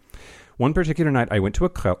days. One particular night I went to a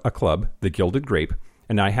club, the Gilded Grape,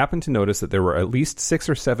 and I happened to notice that there were at least 6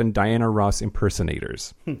 or 7 Diana Ross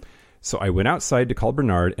impersonators. So I went outside to call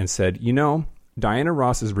Bernard and said, you know, Diana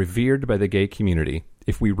Ross is revered by the gay community.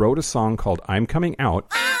 If we wrote a song called I'm Coming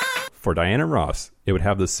Out for Diana Ross, it would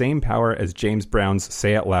have the same power as James Brown's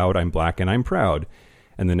Say It Loud, I'm Black and I'm Proud.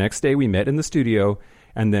 And the next day we met in the studio,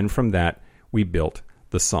 and then from that we built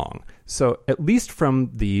the song. So at least from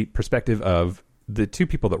the perspective of the two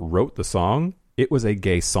people that wrote the song, it was a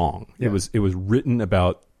gay song. Yeah. It was written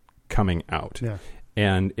about coming out. Yeah.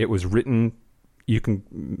 And it was written, you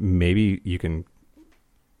can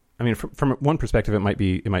I mean, from one perspective, it might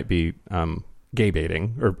be gay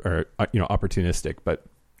baiting or opportunistic, but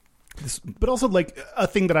also like a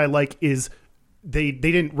thing that I like is they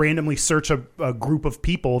didn't randomly search a group of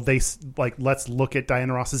people. They like, let's look at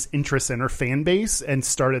Diana Ross's interests and her fan base and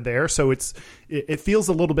started there. So it feels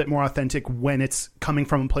a little bit more authentic when it's coming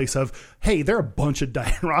from a place of, hey, there are a bunch of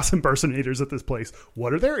Diana Ross impersonators at this place.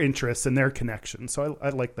 What are their interests and their connections? So I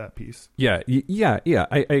like that piece. Yeah.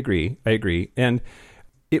 I agree. And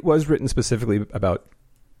it was written specifically about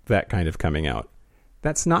that kind of coming out.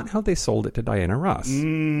 That's not how they sold it to Diana Ross.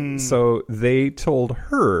 So they told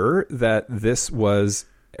her that this was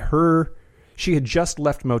her. She had just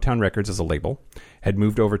left Motown Records as a label, had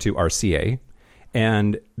moved over to RCA,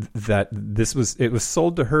 and that it was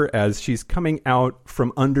sold to her as she's coming out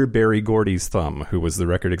from under Berry Gordy's thumb, who was the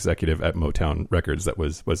record executive at Motown Records that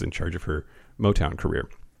was in charge of her Motown career.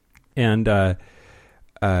 And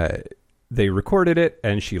they recorded it,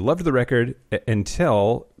 and she loved the record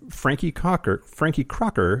until Frankie Crocker,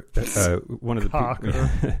 one of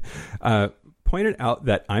the people, pointed out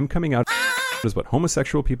that I'm Coming Out is what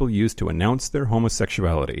homosexual people use to announce their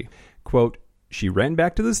homosexuality. Quote, she ran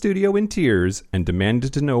back to the studio in tears and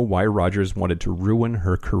demanded to know why Rogers wanted to ruin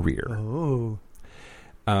her career. Oh.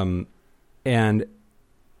 And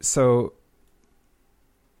so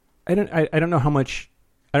I don't know how much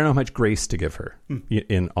grace to give her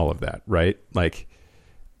in all of that, right? Like,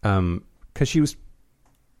 because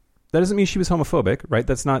that doesn't mean she was homophobic, right?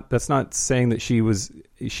 That's not saying that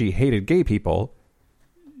she hated gay people.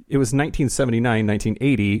 It was 1979,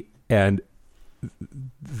 1980, and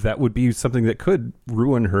that would be something that could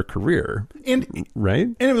ruin her career, right?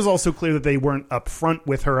 And it was also clear that they weren't upfront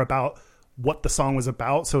with her about what the song was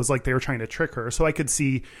about. So it was like they were trying to trick her. So I could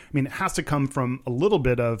see, I mean, it has to come from a little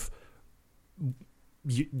bit of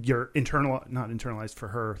your not internalized for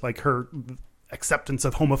her, like her acceptance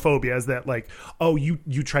of homophobia as that, like, oh, you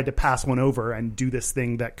tried to pass one over and do this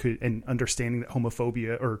thing that could, and understanding that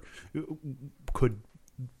homophobia or could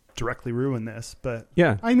directly ruin this. But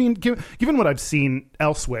yeah, I mean, given what I've seen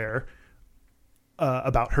elsewhere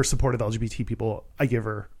about her support of LGBT people, I give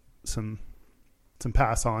her some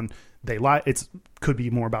pass on. They lie. It could be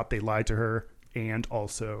more about they lied to her, and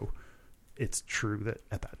also it's true that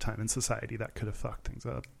at that time in society that could have fucked things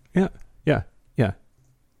up. Yeah.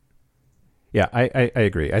 I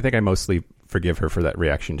agree. I think I mostly forgive her for that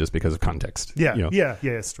reaction just because of context. Yeah. You know? Yeah.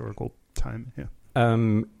 Historical time. Yeah.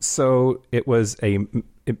 So it was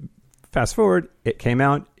fast forward. It came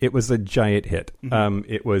out. It was a giant hit.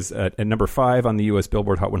 Mm-hmm. It was at number 5 on the U.S.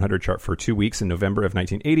 Billboard Hot 100 chart for 2 weeks in November of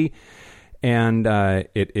 1980, and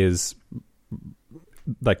it is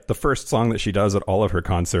like the first song that she does at all of her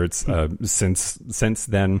concerts since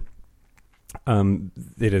then.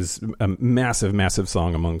 It is a massive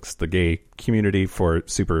song amongst the gay community for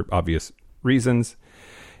super obvious reasons.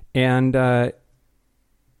 And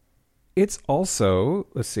it's also,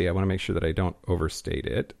 let's see, I want to make sure that I don't overstate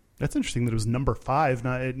it. That's interesting that it was number 5.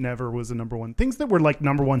 It never was a number 1. Things that were like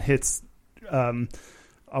number 1 hits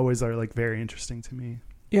always are like very interesting to me.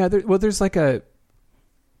 Yeah, there's like the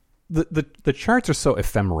charts are so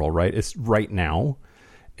ephemeral, right? It's right now,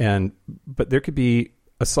 but there could be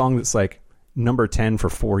a song that's like number 10 for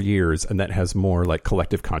 4 years, and that has more like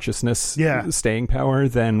collective consciousness staying power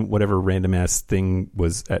than whatever random ass thing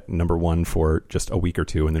was at number 1 for just a week or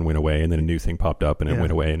two and then went away, and then a new thing popped up and it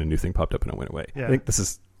went away, and a new thing popped up and it went away. I think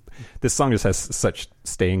this song just has such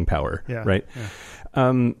staying power, right?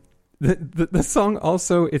 The song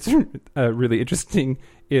also, it's really interesting,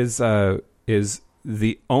 is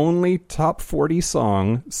the only top 40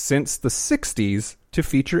 song since the 60s to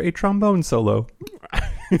feature a trombone solo.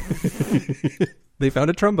 They found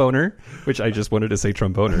a tromboner, which I just wanted to say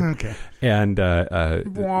tromboner. Okay. And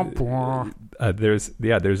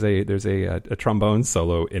there's a trombone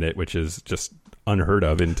solo in it, which is just unheard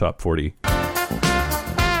of in top 40.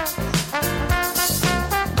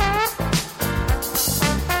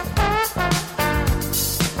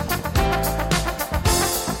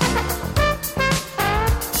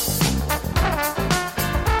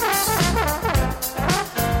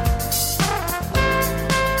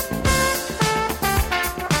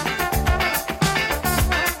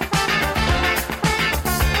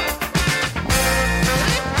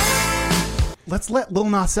 let's let Lil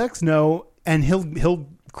Nas X know, and he'll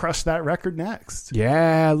crush that record next.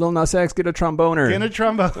 Yeah, Lil Nas X, get a tromboner. Get a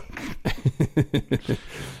trombone.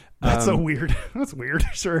 That's so weird. That's weird,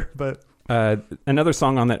 sure, but another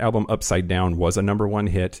song on that album, Upside Down, was a #1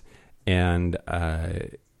 hit, and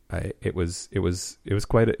it was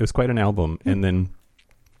quite an album. And then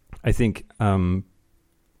I think, and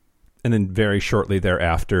then very shortly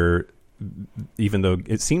thereafter, even though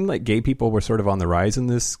it seemed like gay people were sort of on the rise in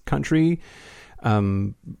this country,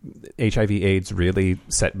 HIV/AIDS really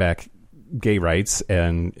set back gay rights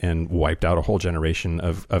and wiped out a whole generation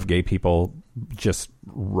of gay people just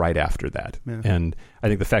right after that. Yeah. And I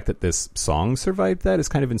think the fact that this song survived that is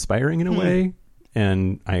kind of inspiring in a way.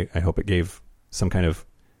 And I hope it gave some kind of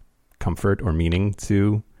comfort or meaning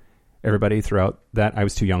to everybody throughout that. I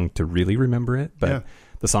was too young to really remember it, but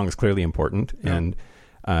the song is clearly important. Yeah. And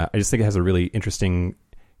I just think it has a really interesting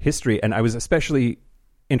history. And I was especially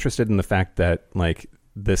interested in the fact that, like,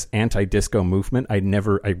 this anti-disco movement, I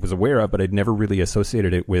was aware of, but I'd never really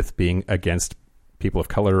associated it with being against people of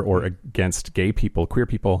color or against gay people, queer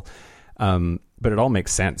people. But it all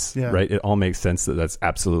makes sense, right? It all makes sense that that's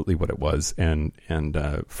absolutely what it was. And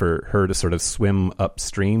for her to sort of swim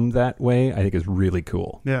upstream that way, I think is really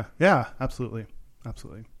cool. Yeah. Yeah, absolutely.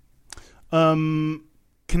 Absolutely.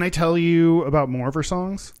 Can I tell you about more of her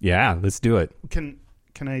songs? Yeah, let's do it. Can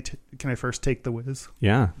I first take the whiz?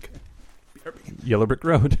 Yeah. Okay. Yellow Brick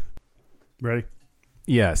Road. Ready?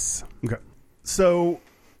 Yes. Okay. So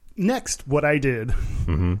next, what I did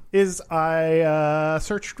is I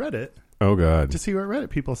searched Reddit. Oh, God. To see what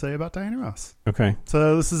Reddit people say about Diana Ross. Okay.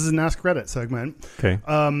 So this is an Ask Reddit segment. Okay.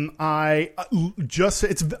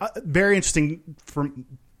 It's very interesting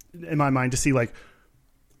in my mind to see, like,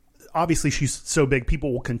 obviously she's so big,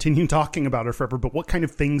 people will continue talking about her forever, but what kind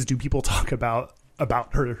of things do people talk about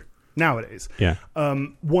her nowadays? Yeah.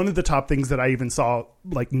 One of the top things that I even saw,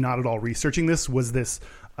 like, not at all researching this, was this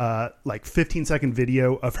like 15-second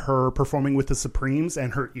video of her performing with the Supremes,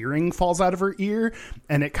 and her earring falls out of her ear,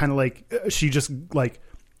 and it kind of like she just like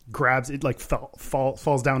grabs it, like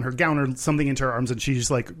falls down her gown or something into her arms, and she just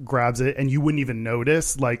like grabs it, and you wouldn't even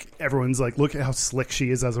notice. Like, everyone's like, look at how slick she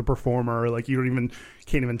is as a performer. Like, you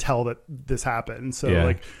can't even tell that this happened. So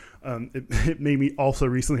like it made me also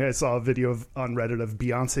recently, I saw a video on Reddit of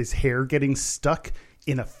Beyonce's hair getting stuck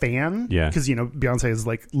in a fan. Yeah. Because, Beyonce has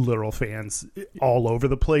like literal fans all over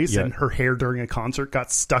the place, and her hair during a concert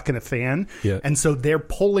got stuck in a fan. Yeah. And so they're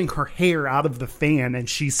pulling her hair out of the fan and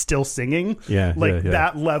she's still singing. Yeah. Like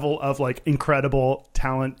that level of like incredible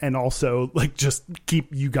talent, and also like just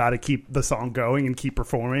you got to keep the song going and keep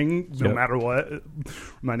performing no matter what.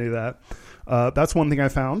 Remind me of that. That's one thing I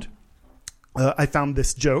found. I found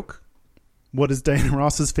this joke. What is Diana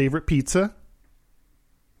Ross's favorite pizza?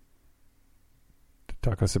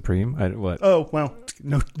 Taco Supreme? What? Oh, well,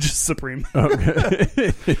 no, just Supreme.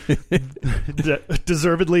 Okay.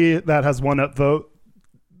 Deservedly, that has one upvote,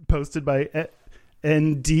 posted by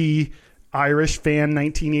ND Irish Fan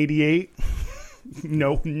 1988.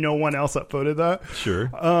 No one else upvoted that. Sure.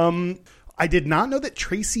 I did not know that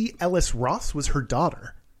Tracy Ellis Ross was her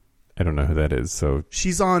daughter. I don't know who that is. So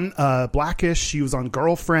she's on Blackish. She was on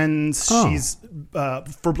Girlfriends. Oh. She's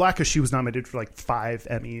for Blackish. She was nominated for like 5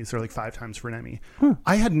 Emmys, or like 5 times for an Emmy. Huh.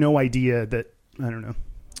 I had no idea that. I don't know.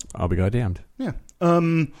 I'll be goddamned. Yeah.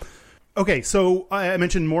 Okay. So I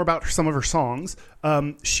mentioned more about some of her songs.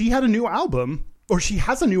 She had a new album. Or she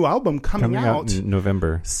has a new album coming out in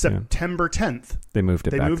November. September 10th. They moved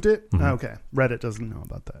it back. They moved it? Mm-hmm. Okay. Reddit doesn't know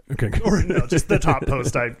about that. Okay. Good. Or no, just the top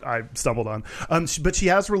post I stumbled on. But she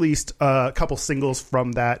has released a couple singles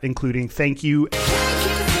from that, including Thank You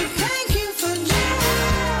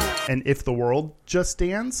and If the World Just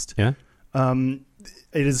Danced. Yeah.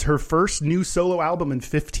 It is her first new solo album in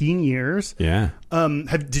 15 years. Yeah.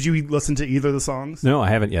 Did you listen to either of the songs? No, I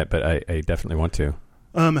haven't yet, but I definitely want to.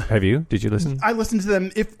 Have you? Did you listen? I listened to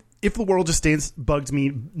them. If the World Just Danced bugged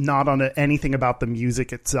me, not on anything about the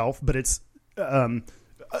music itself, but it's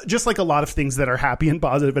just like a lot of things that are happy and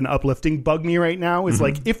positive and uplifting bug me right now. Is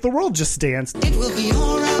like, if the world just danced, it will be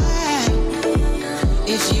alright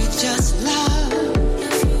if you just love.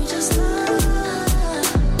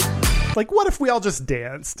 Like, what if we all just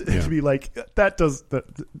danced? Yeah. It'd be like, that's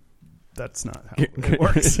not how it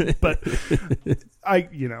works. But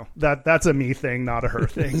that's a me thing, not a her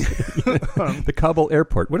thing. The Kabul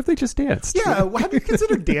airport. What if they just danced? Yeah. Have you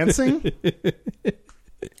considered dancing?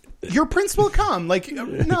 Your prince will come. Like,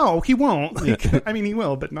 no, he won't. Like, I mean, he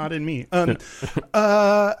will, but not in me. And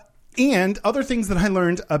other things that I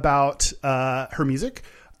learned about her music.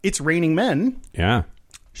 It's Raining Men. Yeah.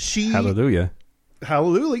 Hallelujah.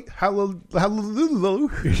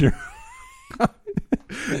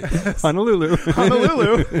 Honolulu.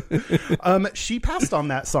 She passed on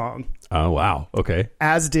that song, Oh, wow. Okay.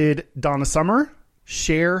 as did Donna Summer,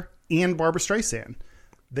 Cher, and Barbara Streisand.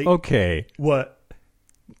 They Okay. what?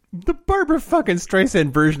 The Barbara fucking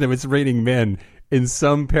Streisand version of It's Raining Men in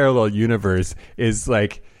some parallel universe is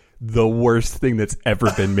like the worst thing that's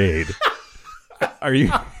ever been made. Are you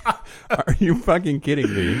fucking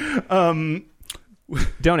kidding me?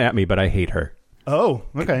 Don't at me, but I hate her. Oh,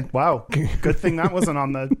 okay. Wow. Good thing that wasn't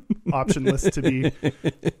on the option list to be.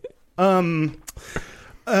 So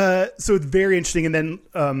it's very interesting. And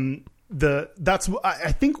then that's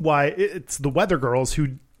I think why it's the Weather Girls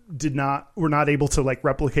who were not able to like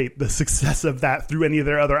replicate the success of that through any of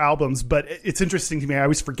their other albums. But it's interesting to me. I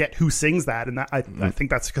always forget who sings that, and I think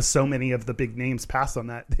that's because so many of the big names passed on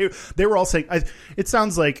that. They were all saying. It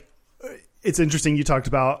sounds like it's interesting. You talked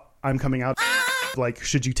about I'm Coming Out. Like,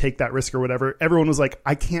 should you take that risk or whatever? Everyone was like,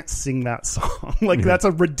 I can't sing that song. Like, that's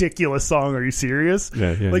a ridiculous song. Are you serious?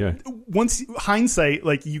 Yeah. Once hindsight,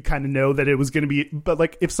 like, you kind of know that it was going to be, but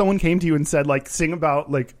like, if someone came to you and said, like, sing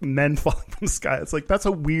about like men falling from the sky, it's like, this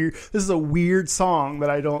is a weird song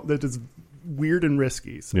that is weird and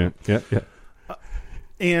risky. So. Yeah.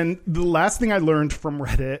 And the last thing I learned from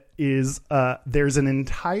Reddit is there's an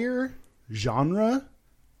entire genre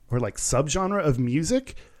or like subgenre of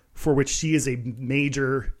music for which she is a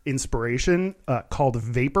major inspiration, called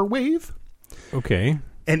Vaporwave. Okay.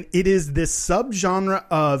 And it is this subgenre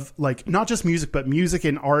of like not just music, but music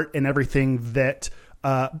and art and everything that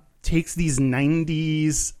takes these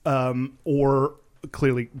 90s or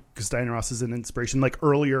clearly because Diana Ross is an inspiration, like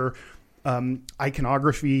earlier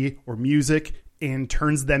iconography or music, and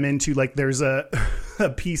turns them into like there's a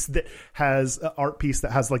piece that has an art piece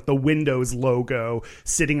that has like the Windows logo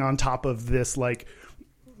sitting on top of this like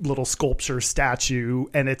little sculpture statue,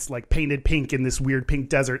 and it's like painted pink in this weird pink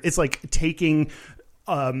desert. It's like taking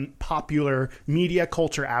popular media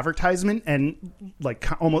culture advertisement and like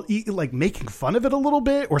almost like making fun of it a little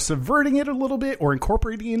bit or subverting it a little bit or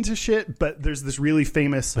incorporating it into shit. But there's this really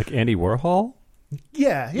famous Like Andy Warhol?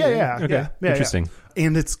 Yeah. Okay. Interesting.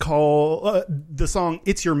 And it's called the song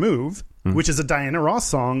 "It's Your Move," which is a Diana Ross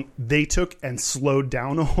song. They took and slowed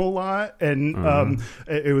down a whole lot, and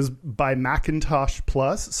it was by Macintosh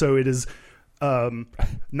Plus, so it is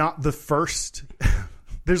not the first.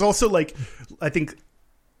 There's also like I think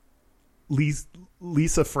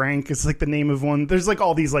Lisa Frank is like the name of one. There's like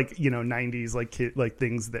all these like 90s like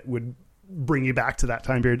things that would bring you back to that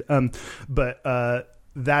time period. But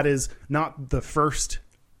that is not the first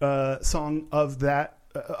song of that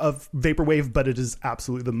of Vaporwave, but it is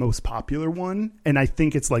absolutely the most popular one. And I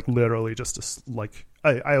think it's like literally just like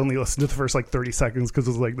I only listened to the first like 30 seconds because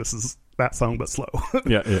it was like, this is that song but slow.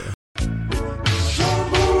 Yeah.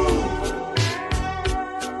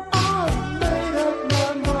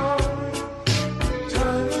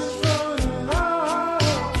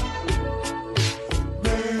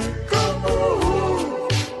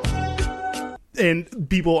 And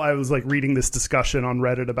people, I was like reading this discussion on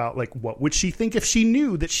Reddit about like, what would she think if she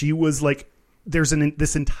knew that she was like, there's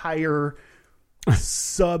this entire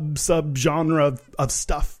sub genre of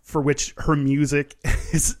stuff for which her music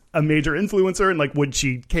is a major influencer, and like, would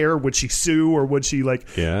she care? Would she sue, or would she like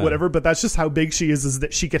whatever? But that's just how big she is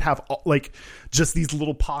that she could have like just these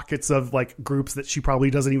little pockets of like groups that she probably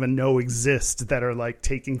doesn't even know exist that are like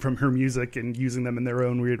taking from her music and using them in their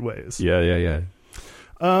own weird ways. Yeah.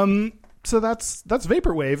 So that's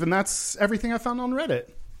Vaporwave, and that's everything I found on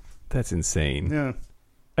Reddit. That's insane.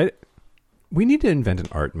 Yeah. We need to invent an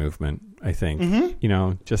art movement, I think,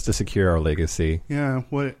 just to secure our legacy. Yeah.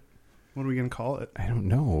 What are we going to call it? I don't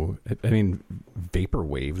know. I mean,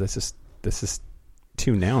 Vaporwave, that's just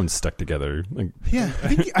two nouns stuck together. Like, yeah.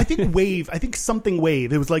 I think wave, something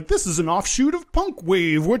wave. It was like, this is an offshoot of punk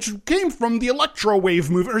wave, which came from the electro wave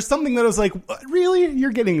movement or something that was like, really?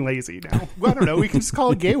 You're getting lazy now. Well, I don't know. We can just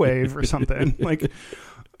call it gay wave or something. Like,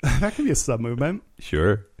 that could be a sub movement.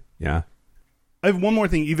 Sure. Yeah. I have one more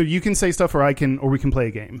thing. Either you can say stuff or we can play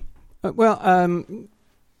a game.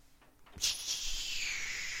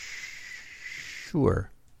 Sure.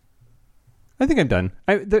 I think I'm done.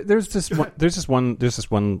 There's just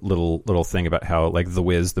one little thing about how like The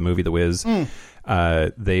Wiz, the movie The Wiz,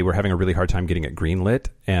 they were having a really hard time getting it greenlit,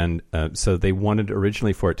 and so they wanted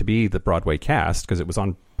originally for it to be the Broadway cast because it was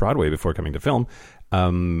on Broadway before coming to film,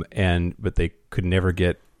 but they could never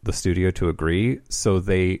get the studio to agree, so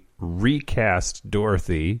they recast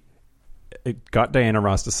Dorothy. It got Diana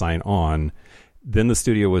Ross to sign on. Then the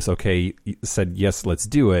studio was okay, said yes, let's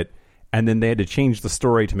do it. And then they had to change the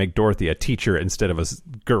story to make Dorothy a teacher instead of a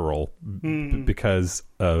girl because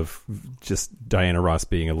of just Diana Ross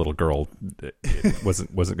being a little girl. It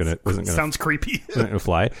wasn't gonna Sounds creepy. gonna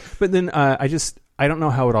fly. But then I don't know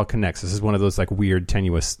how it all connects. This is one of those like weird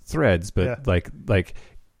tenuous threads. But like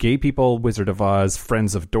gay people, Wizard of Oz,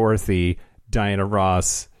 friends of Dorothy, Diana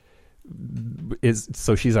Ross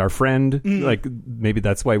so she's our friend. Like maybe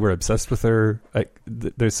that's why we're obsessed with her. Like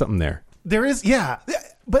there's something there. There is, yeah.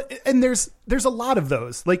 But and there's a lot of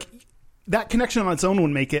those. Like that connection on its own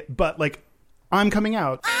would make it, but like I'm coming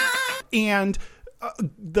out and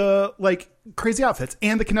the like crazy outfits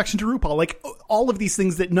and the connection to RuPaul, like all of these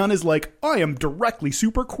things that none is like I am directly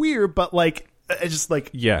super queer, but like I just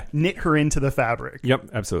like knit her into the fabric. Yep,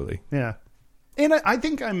 absolutely. Yeah. And I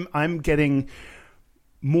think I'm getting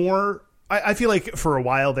more. I feel like for a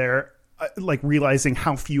while there, like realizing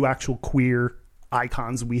how few actual queer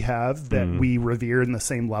icons we have that we revere in the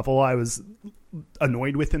same level I was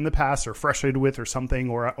annoyed with in the past or frustrated with or something,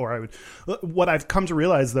 or I would. What I've come to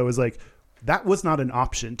realize though is like that was not an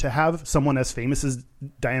option to have someone as famous as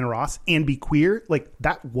Diana Ross and be queer. Like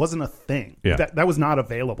that wasn't a thing. Yeah. That was not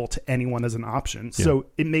available to anyone as an option. Yeah. So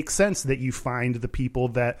it makes sense that you find the people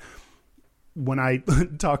that. When I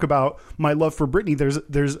talk about my love for Britney,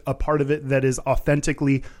 there's a part of it that is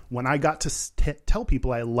authentically when I got to tell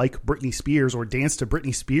people I like Britney Spears or dance to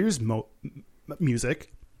Britney Spears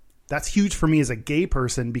music. That's huge for me as a gay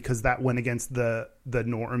person because that went against the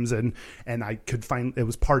norms and I could find it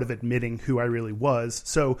was part of admitting who I really was.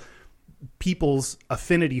 So people's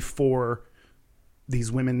affinity for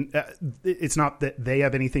these women, it's not that they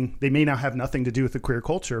have anything. They may now have nothing to do with the queer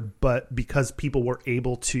culture, but because people were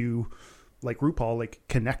able to. Like RuPaul, like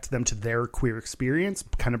connect them to their queer experience,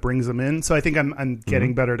 kind of brings them in. So I think I'm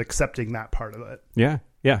getting better at accepting that part of it. Yeah.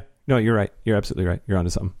 No, you're right. You're absolutely right. You're onto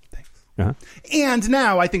something. Thanks. Uh-huh. And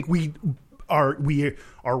now I think we are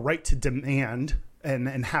right to demand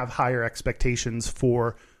and have higher expectations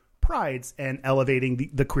for prides and elevating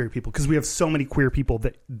the queer people because we have so many queer people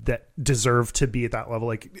that deserve to be at that level.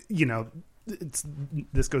 Like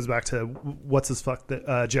this goes back to what's his fuck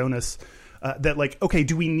that Jonas. That like, okay,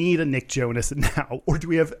 do we need a Nick Jonas now, or do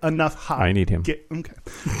we have enough hot? I need him. Okay.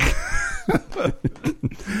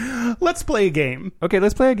 Let's play a game. Okay,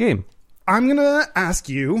 let's play a game. I'm gonna ask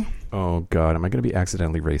you. Oh God, am I going to be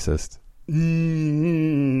accidentally racist?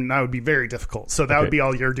 That would be very difficult. So that would be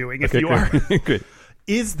all you're doing if you are. Good.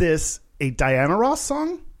 Is this a Diana Ross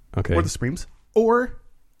song? Okay. Or the Supremes, or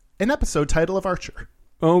an episode title of Archer?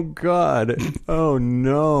 Oh God. Oh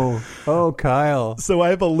no. Oh Kyle. So I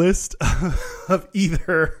have a list of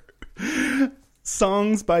either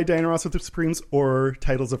songs by Diana Ross with the Supremes or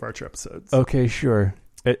titles of Archer episodes. Okay, sure.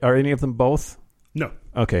 Are any of them both? No.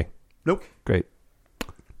 Okay. Nope. Great.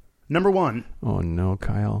 Number 1. Oh no,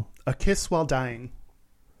 Kyle. A Kiss While Dying.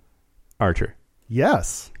 Archer.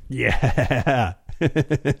 Yes. Yeah.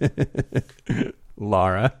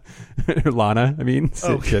 Lana, I mean.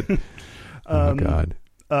 Oh. Shit. Oh God.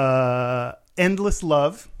 Endless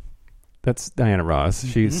Love. That's Diana Ross.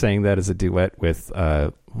 She's saying that as a duet with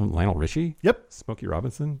Lionel Richie. Yep. Smokey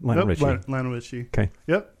Robinson. Lionel Richie. Lionel Richie. Okay.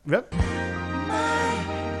 Yep.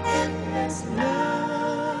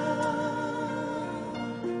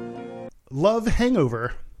 Love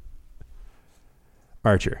Hangover.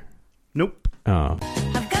 Archer. Nope. Oh.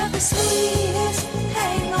 I've got the sweetest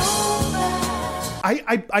hangover.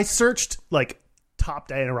 I searched like top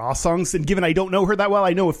Diana Ross songs, and given I don't know her that well,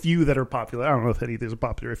 I know a few that are popular. I don't know if any of these are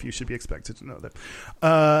popular. If you should be expected to know them.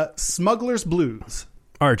 Smuggler's Blues.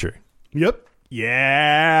 Archer. Yep.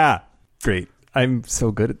 Yeah. Great. I'm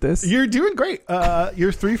so good at this. You're doing great.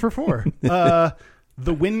 You're 3 for 4.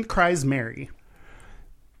 The Wind Cries Mary.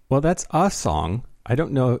 Well, that's a song. I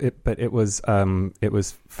don't know it, but it was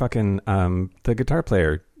fucking the guitar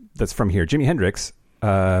player that's from here, Jimi Hendrix.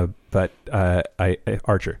 But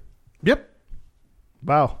Archer. Yep.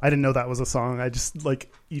 Wow, I didn't know that was a song. I just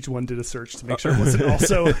like each one did a search to make sure it wasn't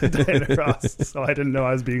also Diana Ross. So I didn't know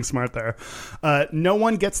I was being smart there. No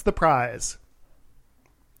One Gets the Prize.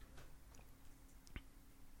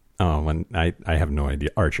 Oh, when I have no idea.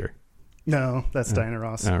 Archer. No, that's Diana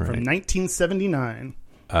Ross all from right. 1979.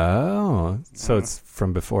 Oh, so it's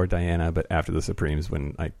from before Diana, but after the Supremes.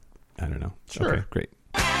 When I don't know. Sure. Okay, great.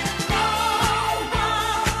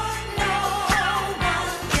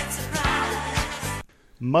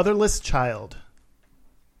 Motherless Child.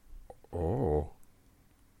 Oh.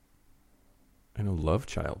 I know Love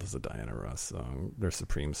Child is a Diana Ross song. Their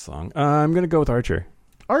Supreme song. I'm going to go with Archer.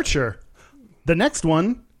 Archer. The next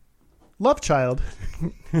one, Love Child.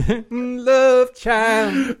 Love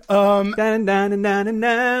Child. Love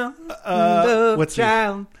what's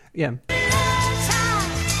Child. Yeah.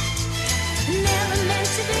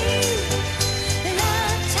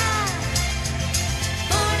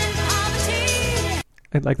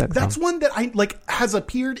 I like that That's song. one that I like has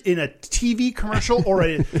appeared in a TV commercial or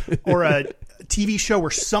a TV show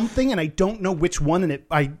or something, and I don't know which one. And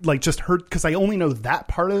I like just heard because I only know that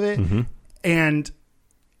part of it, and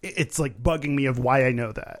it's like bugging me of why I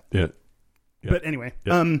know that. Yeah. But anyway,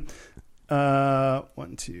 1,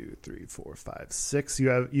 2, 3, 4, 5, 6.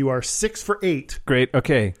 You are 6 for 8. Great.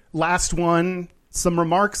 Okay. Last one. Some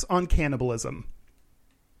remarks on cannibalism.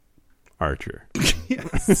 Archer.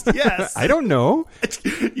 Yes. I don't know.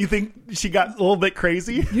 You think she got a little bit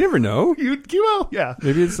crazy? You never know. You will. Yeah.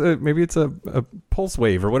 Maybe it's a pulse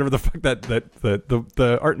wave or whatever the fuck that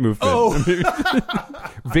the art movement. Oh.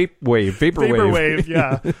 Vaporwave. Vaporwave,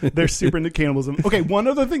 yeah. They're super into cannibalism. Okay, one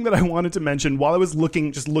other thing that I wanted to mention while I was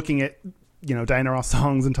looking at, Diana Ross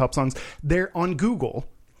songs and top songs, there on Google,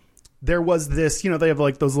 there was this, they have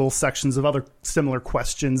like those little sections of other similar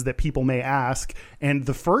questions that people may ask. And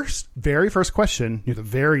the very first question near the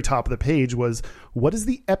very top of the page was, what is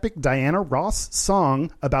the epic Diana Ross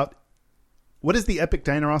song about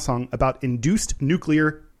induced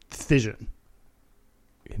nuclear fission?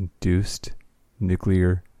 Induced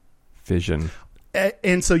nuclear fission.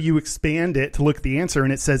 And so you expand it to look at the answer,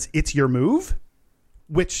 and it says, it's your move,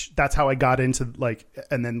 which that's how I got into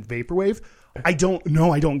and then vaporwave. I don't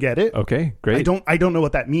know. I don't get it. Okay, great. I don't know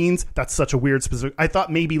what that means. That's such a weird specific. I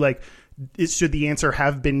thought maybe should the answer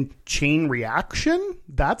have been Chain Reaction?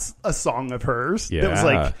 That's a song of hers. Yeah. That was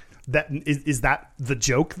like that. Is that the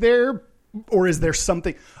joke there, or is there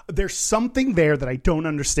something? There's something there that I don't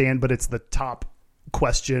understand, but it's the top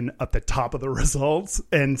question at the top of the results,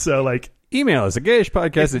 and so email us at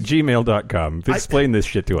gayishpodcast@gmail.com. Explain this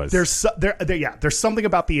shit to us. There's something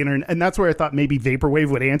about the internet, and that's where I thought maybe vaporwave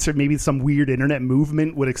would answer. Maybe some weird internet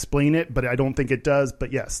movement would explain it, but I don't think it does.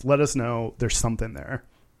 But yes, let us know. There's something there.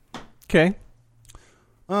 Okay.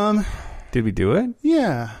 Did we do it?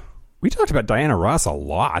 Yeah. We talked about Diana Ross a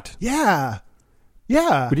lot. Yeah. We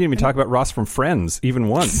didn't even talk about Ross from Friends even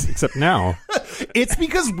once, except now. It's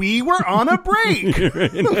because we were on a break.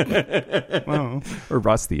 Wow. Or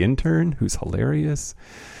Ross the intern, who's hilarious.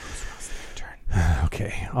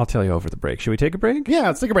 Okay, I'll tell you over the break. Should we take a break? Yeah,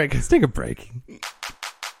 let's take a break. Let's take a break.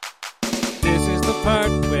 This is the part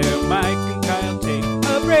where Mike and Kyle take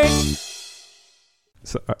a break.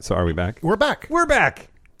 So are we back? We're back. We're back.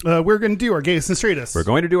 We're going to do our gayest and straightest. We're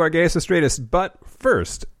going to do our gayest and straightest, but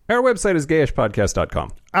first, our website is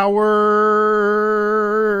gayishpodcast.com. Our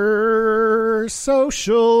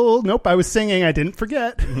social, nope, I was singing, I didn't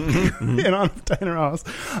forget, in honor of Diana Ross,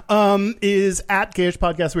 is at Gayish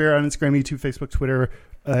Podcast. We are on Instagram, YouTube, Facebook, Twitter,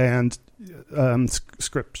 and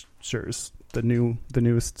Scriptures, the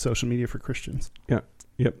newest social media for Christians. Yeah,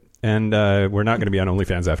 yep. And we're not going to be on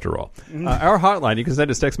OnlyFans after all. Our hotline, you can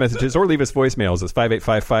send us text messages or leave us voicemails, is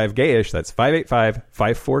 5855-GAYISH. That's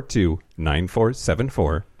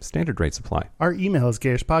 585-542-9474. Standard rate supply. Our email is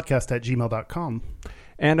gayishpodcast@gmail.com.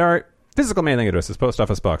 And our physical mailing address is Post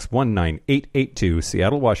Office Box 19882,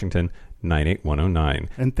 Seattle, Washington, 98109.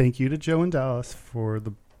 And thank you to Joe and Dallas for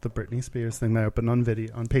the Britney Spears thing that I opened on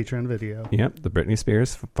Patreon video. Yep, the Britney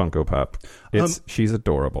Spears Funko Pop. She's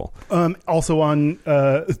adorable. Also on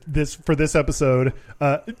this episode,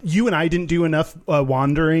 you and I didn't do enough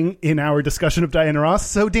wandering in our discussion of Diana Ross,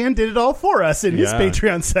 so Dan did it all for us in his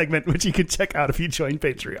Patreon segment, which you can check out if you join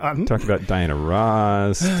Patreon. Talked about Diana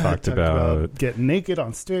Ross. talked about getting naked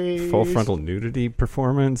on stage. Full frontal nudity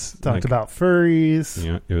performance. Talked about furries.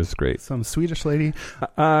 Yeah, it was great. Some Swedish lady.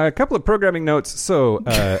 A couple of programming notes. So,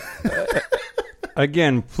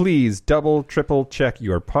 again, please double, triple check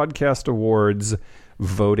your Podcast Awards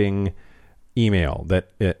voting email.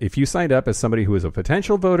 That if you signed up as somebody who is a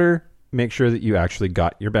potential voter, make sure that you actually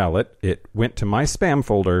got your ballot. It went to my spam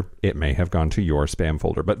folder. It may have gone to your spam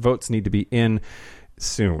folder, but votes need to be in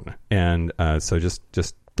soon. And so just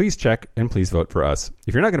please check and please vote for us.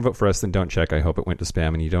 If you're not going to vote for us, then don't check. I hope it went to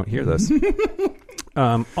spam and you don't hear this.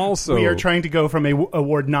 Also, we are trying to go from a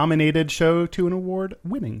award-nominated show to an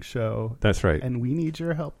award-winning show. That's right. And we need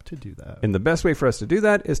your help to do that. And the best way for us to do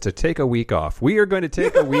that is to take a week off. We are going to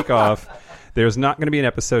take a week off. There's not going to be an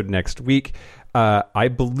episode next week. I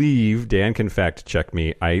believe, Dan can fact check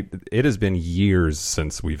me, it has been years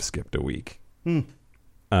since we've skipped a week. Yeah.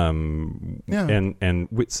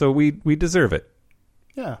 So we deserve it.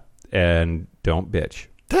 Yeah. And don't bitch.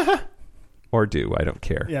 Or do. I don't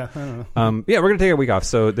care. Yeah, I don't know. We're going to take a week off.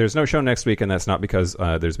 So there's no show next week, and that's not because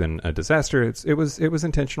there's been a disaster. It was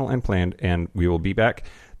intentional and planned, and we will be back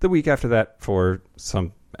the week after that for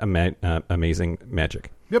some amazing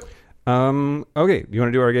magic. Yep. Okay, you want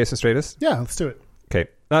to do our gayest and straightest? Yeah, let's do it. Okay.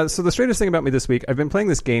 So the straightest thing about me this week, I've been playing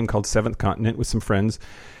this game called Seventh Continent with some friends,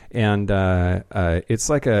 and it's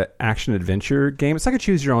like a action adventure game. It's like a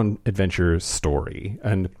choose your own adventure story,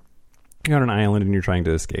 and you're on an island and you're trying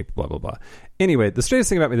to escape. Blah blah blah. Anyway, the straightest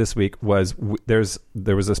thing about me this week was there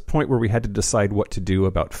was this point where we had to decide what to do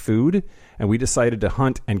about food, and we decided to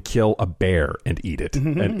hunt and kill a bear and eat it,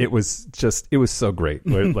 and it was so great.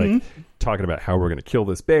 We're like talking about how we're going to kill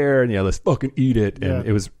this bear, and let's fucking eat it, and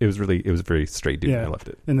it was very straight dude. And I loved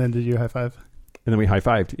it. And then did you high five? And then we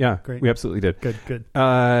high-fived. Yeah, great. We absolutely did. Good.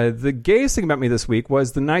 The gayest thing about me this week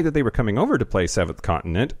was the night that they were coming over to play Seventh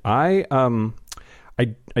Continent. I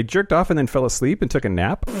jerked off and then fell asleep and took a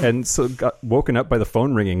nap, and so got woken up by the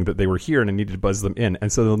phone ringing that they were here and I needed to buzz them in.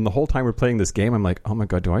 And so then the whole time we're playing this game, I'm like, oh my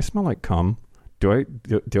God, do I smell like cum? Do I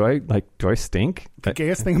stink? The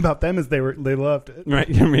gayest thing about them is they loved it. Right?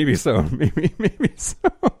 Yeah, maybe so. Maybe so.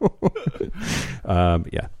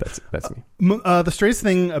 Yeah, that's me. The straightest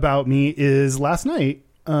thing about me is last night.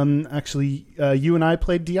 Actually, you and I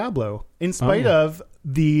played Diablo in spite of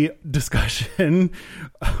the discussion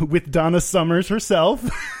with Donna Summers herself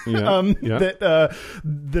that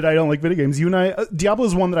I don't like video games. You and I, Diablo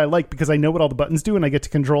is one that I like because I know what all the buttons do and I get to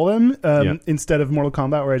control them instead of Mortal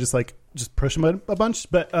Kombat where I just push them a bunch.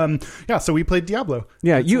 But so we played Diablo.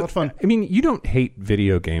 Yeah, it's a lot of fun. I mean, you don't hate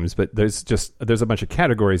video games, but there's a bunch of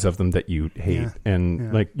categories of them that you hate,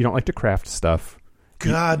 and like you don't like to craft stuff.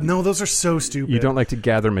 God, no, those are so stupid. You don't like to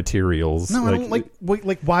gather materials. No, I don't like.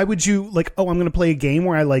 Why would you like? Oh, I'm going to play a game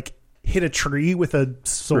where I hit a tree with a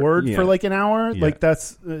sword for an hour. Yeah.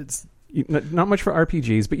 It's not much for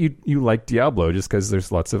RPGs, but you like Diablo just because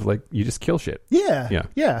there's lots of you just kill shit. Yeah.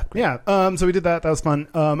 So we did that. That was fun.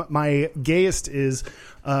 My gayest is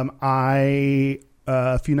I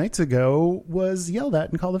a few nights ago was yelled at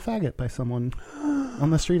and called a faggot by someone on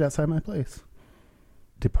the street outside my place.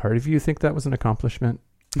 Did part of you think that was an accomplishment?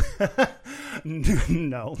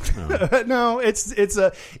 No. No, it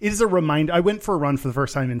is a reminder. I went for a run for the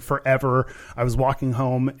first time in forever. I was walking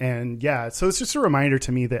home, and so it's just a reminder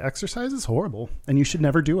to me that exercise is horrible and you should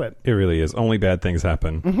never do it. It really is. Only bad things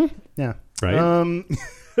happen. Mm-hmm. Yeah.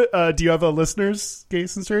 Right. Do you have a listener's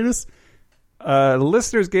gayest and straightest?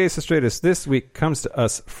 Listener's gayest and straightest this week comes to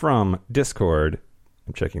us from Discord.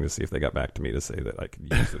 I'm checking to see if they got back to me to say that I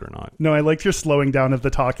could use it or not. No, I liked your slowing down of the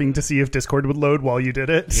talking to see if Discord would load while you did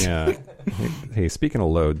it. Yeah. Hey, speaking of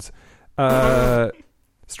loads,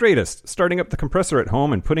 straightest, starting up the compressor at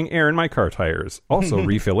home and putting air in my car tires. Also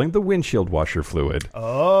refilling the windshield washer fluid.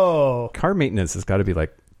 Oh. Car maintenance has got to be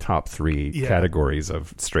top 3 categories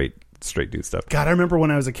of straight dude stuff. God, I remember when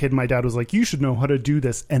I was a kid, my dad was like, you should know how to do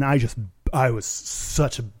this. And I was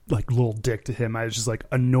such a little dick to him. I was just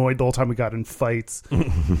annoyed the whole time we got in fights.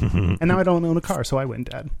 And now I don't own a car, so I win,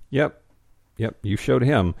 Dad. Yep, you showed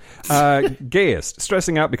him. Gayest,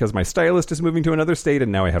 stressing out because my stylist is moving to another state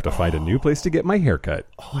and now I have to find a new place to get my hair cut.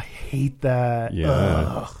 Oh, I hate that. Yeah.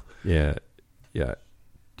 Ugh. Yeah.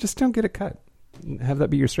 Just don't get a cut. Have that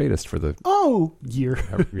be your straightest for the year.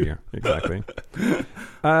 Exactly.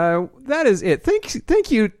 That is it. Thank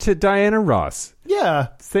you to Diana Ross. Yeah.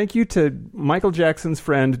 Thank you to Michael Jackson's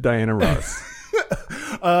friend Diana Ross.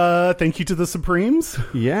 Thank you to the Supremes.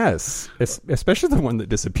 Yes, especially the one that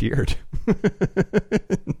disappeared.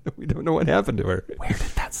 We don't know what happened to her. Where did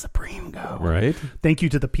that Supreme go? Right. Thank you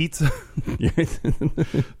to the pizza.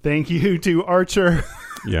 Thank you to Archer.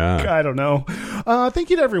 Yeah. I don't know. Thank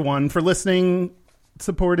you to everyone for listening,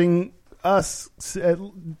 supporting us,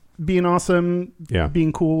 being awesome,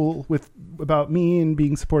 being cool about me and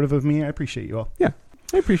being supportive of me. I appreciate you all. Yeah,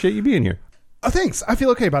 I appreciate you being here. Oh, thanks. I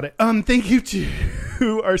feel okay about it. Thank you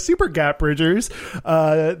to our super gap bridgers.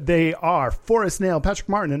 They are Forrest Nail, Patrick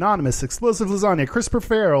Martin, Anonymous, Explosive Lasagna, Christopher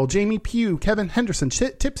Farrell, Jamie Pugh, Kevin Henderson,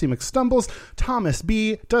 Tipsy McStumbles, Thomas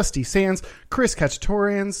B, Dusty Sands, Chris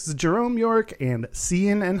Kachatorians, Jerome York, and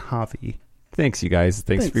Cian and Javi. Thanks, you guys.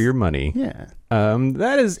 Thanks for your money. Yeah.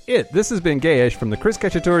 That is it. This has been Gayish from the Chris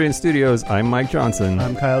Kachatorian Studios. I'm Mike Johnson.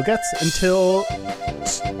 I'm Kyle Getz. Until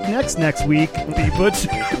next week, be butch,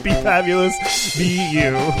 be fabulous, be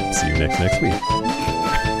you. See you next week.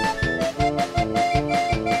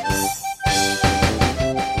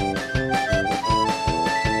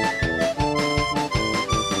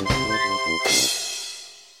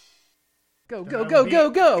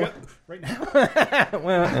 Go. Right now?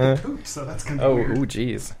 Well, so that's going to be weird.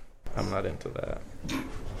 Geez. I'm not into that.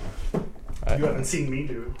 You haven't seen me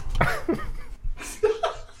do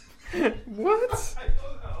it. What? I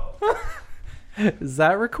don't know. Is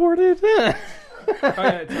that recorded? Oh,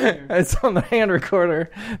 yeah, it's on the hand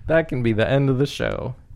recorder. That can be the end of the show.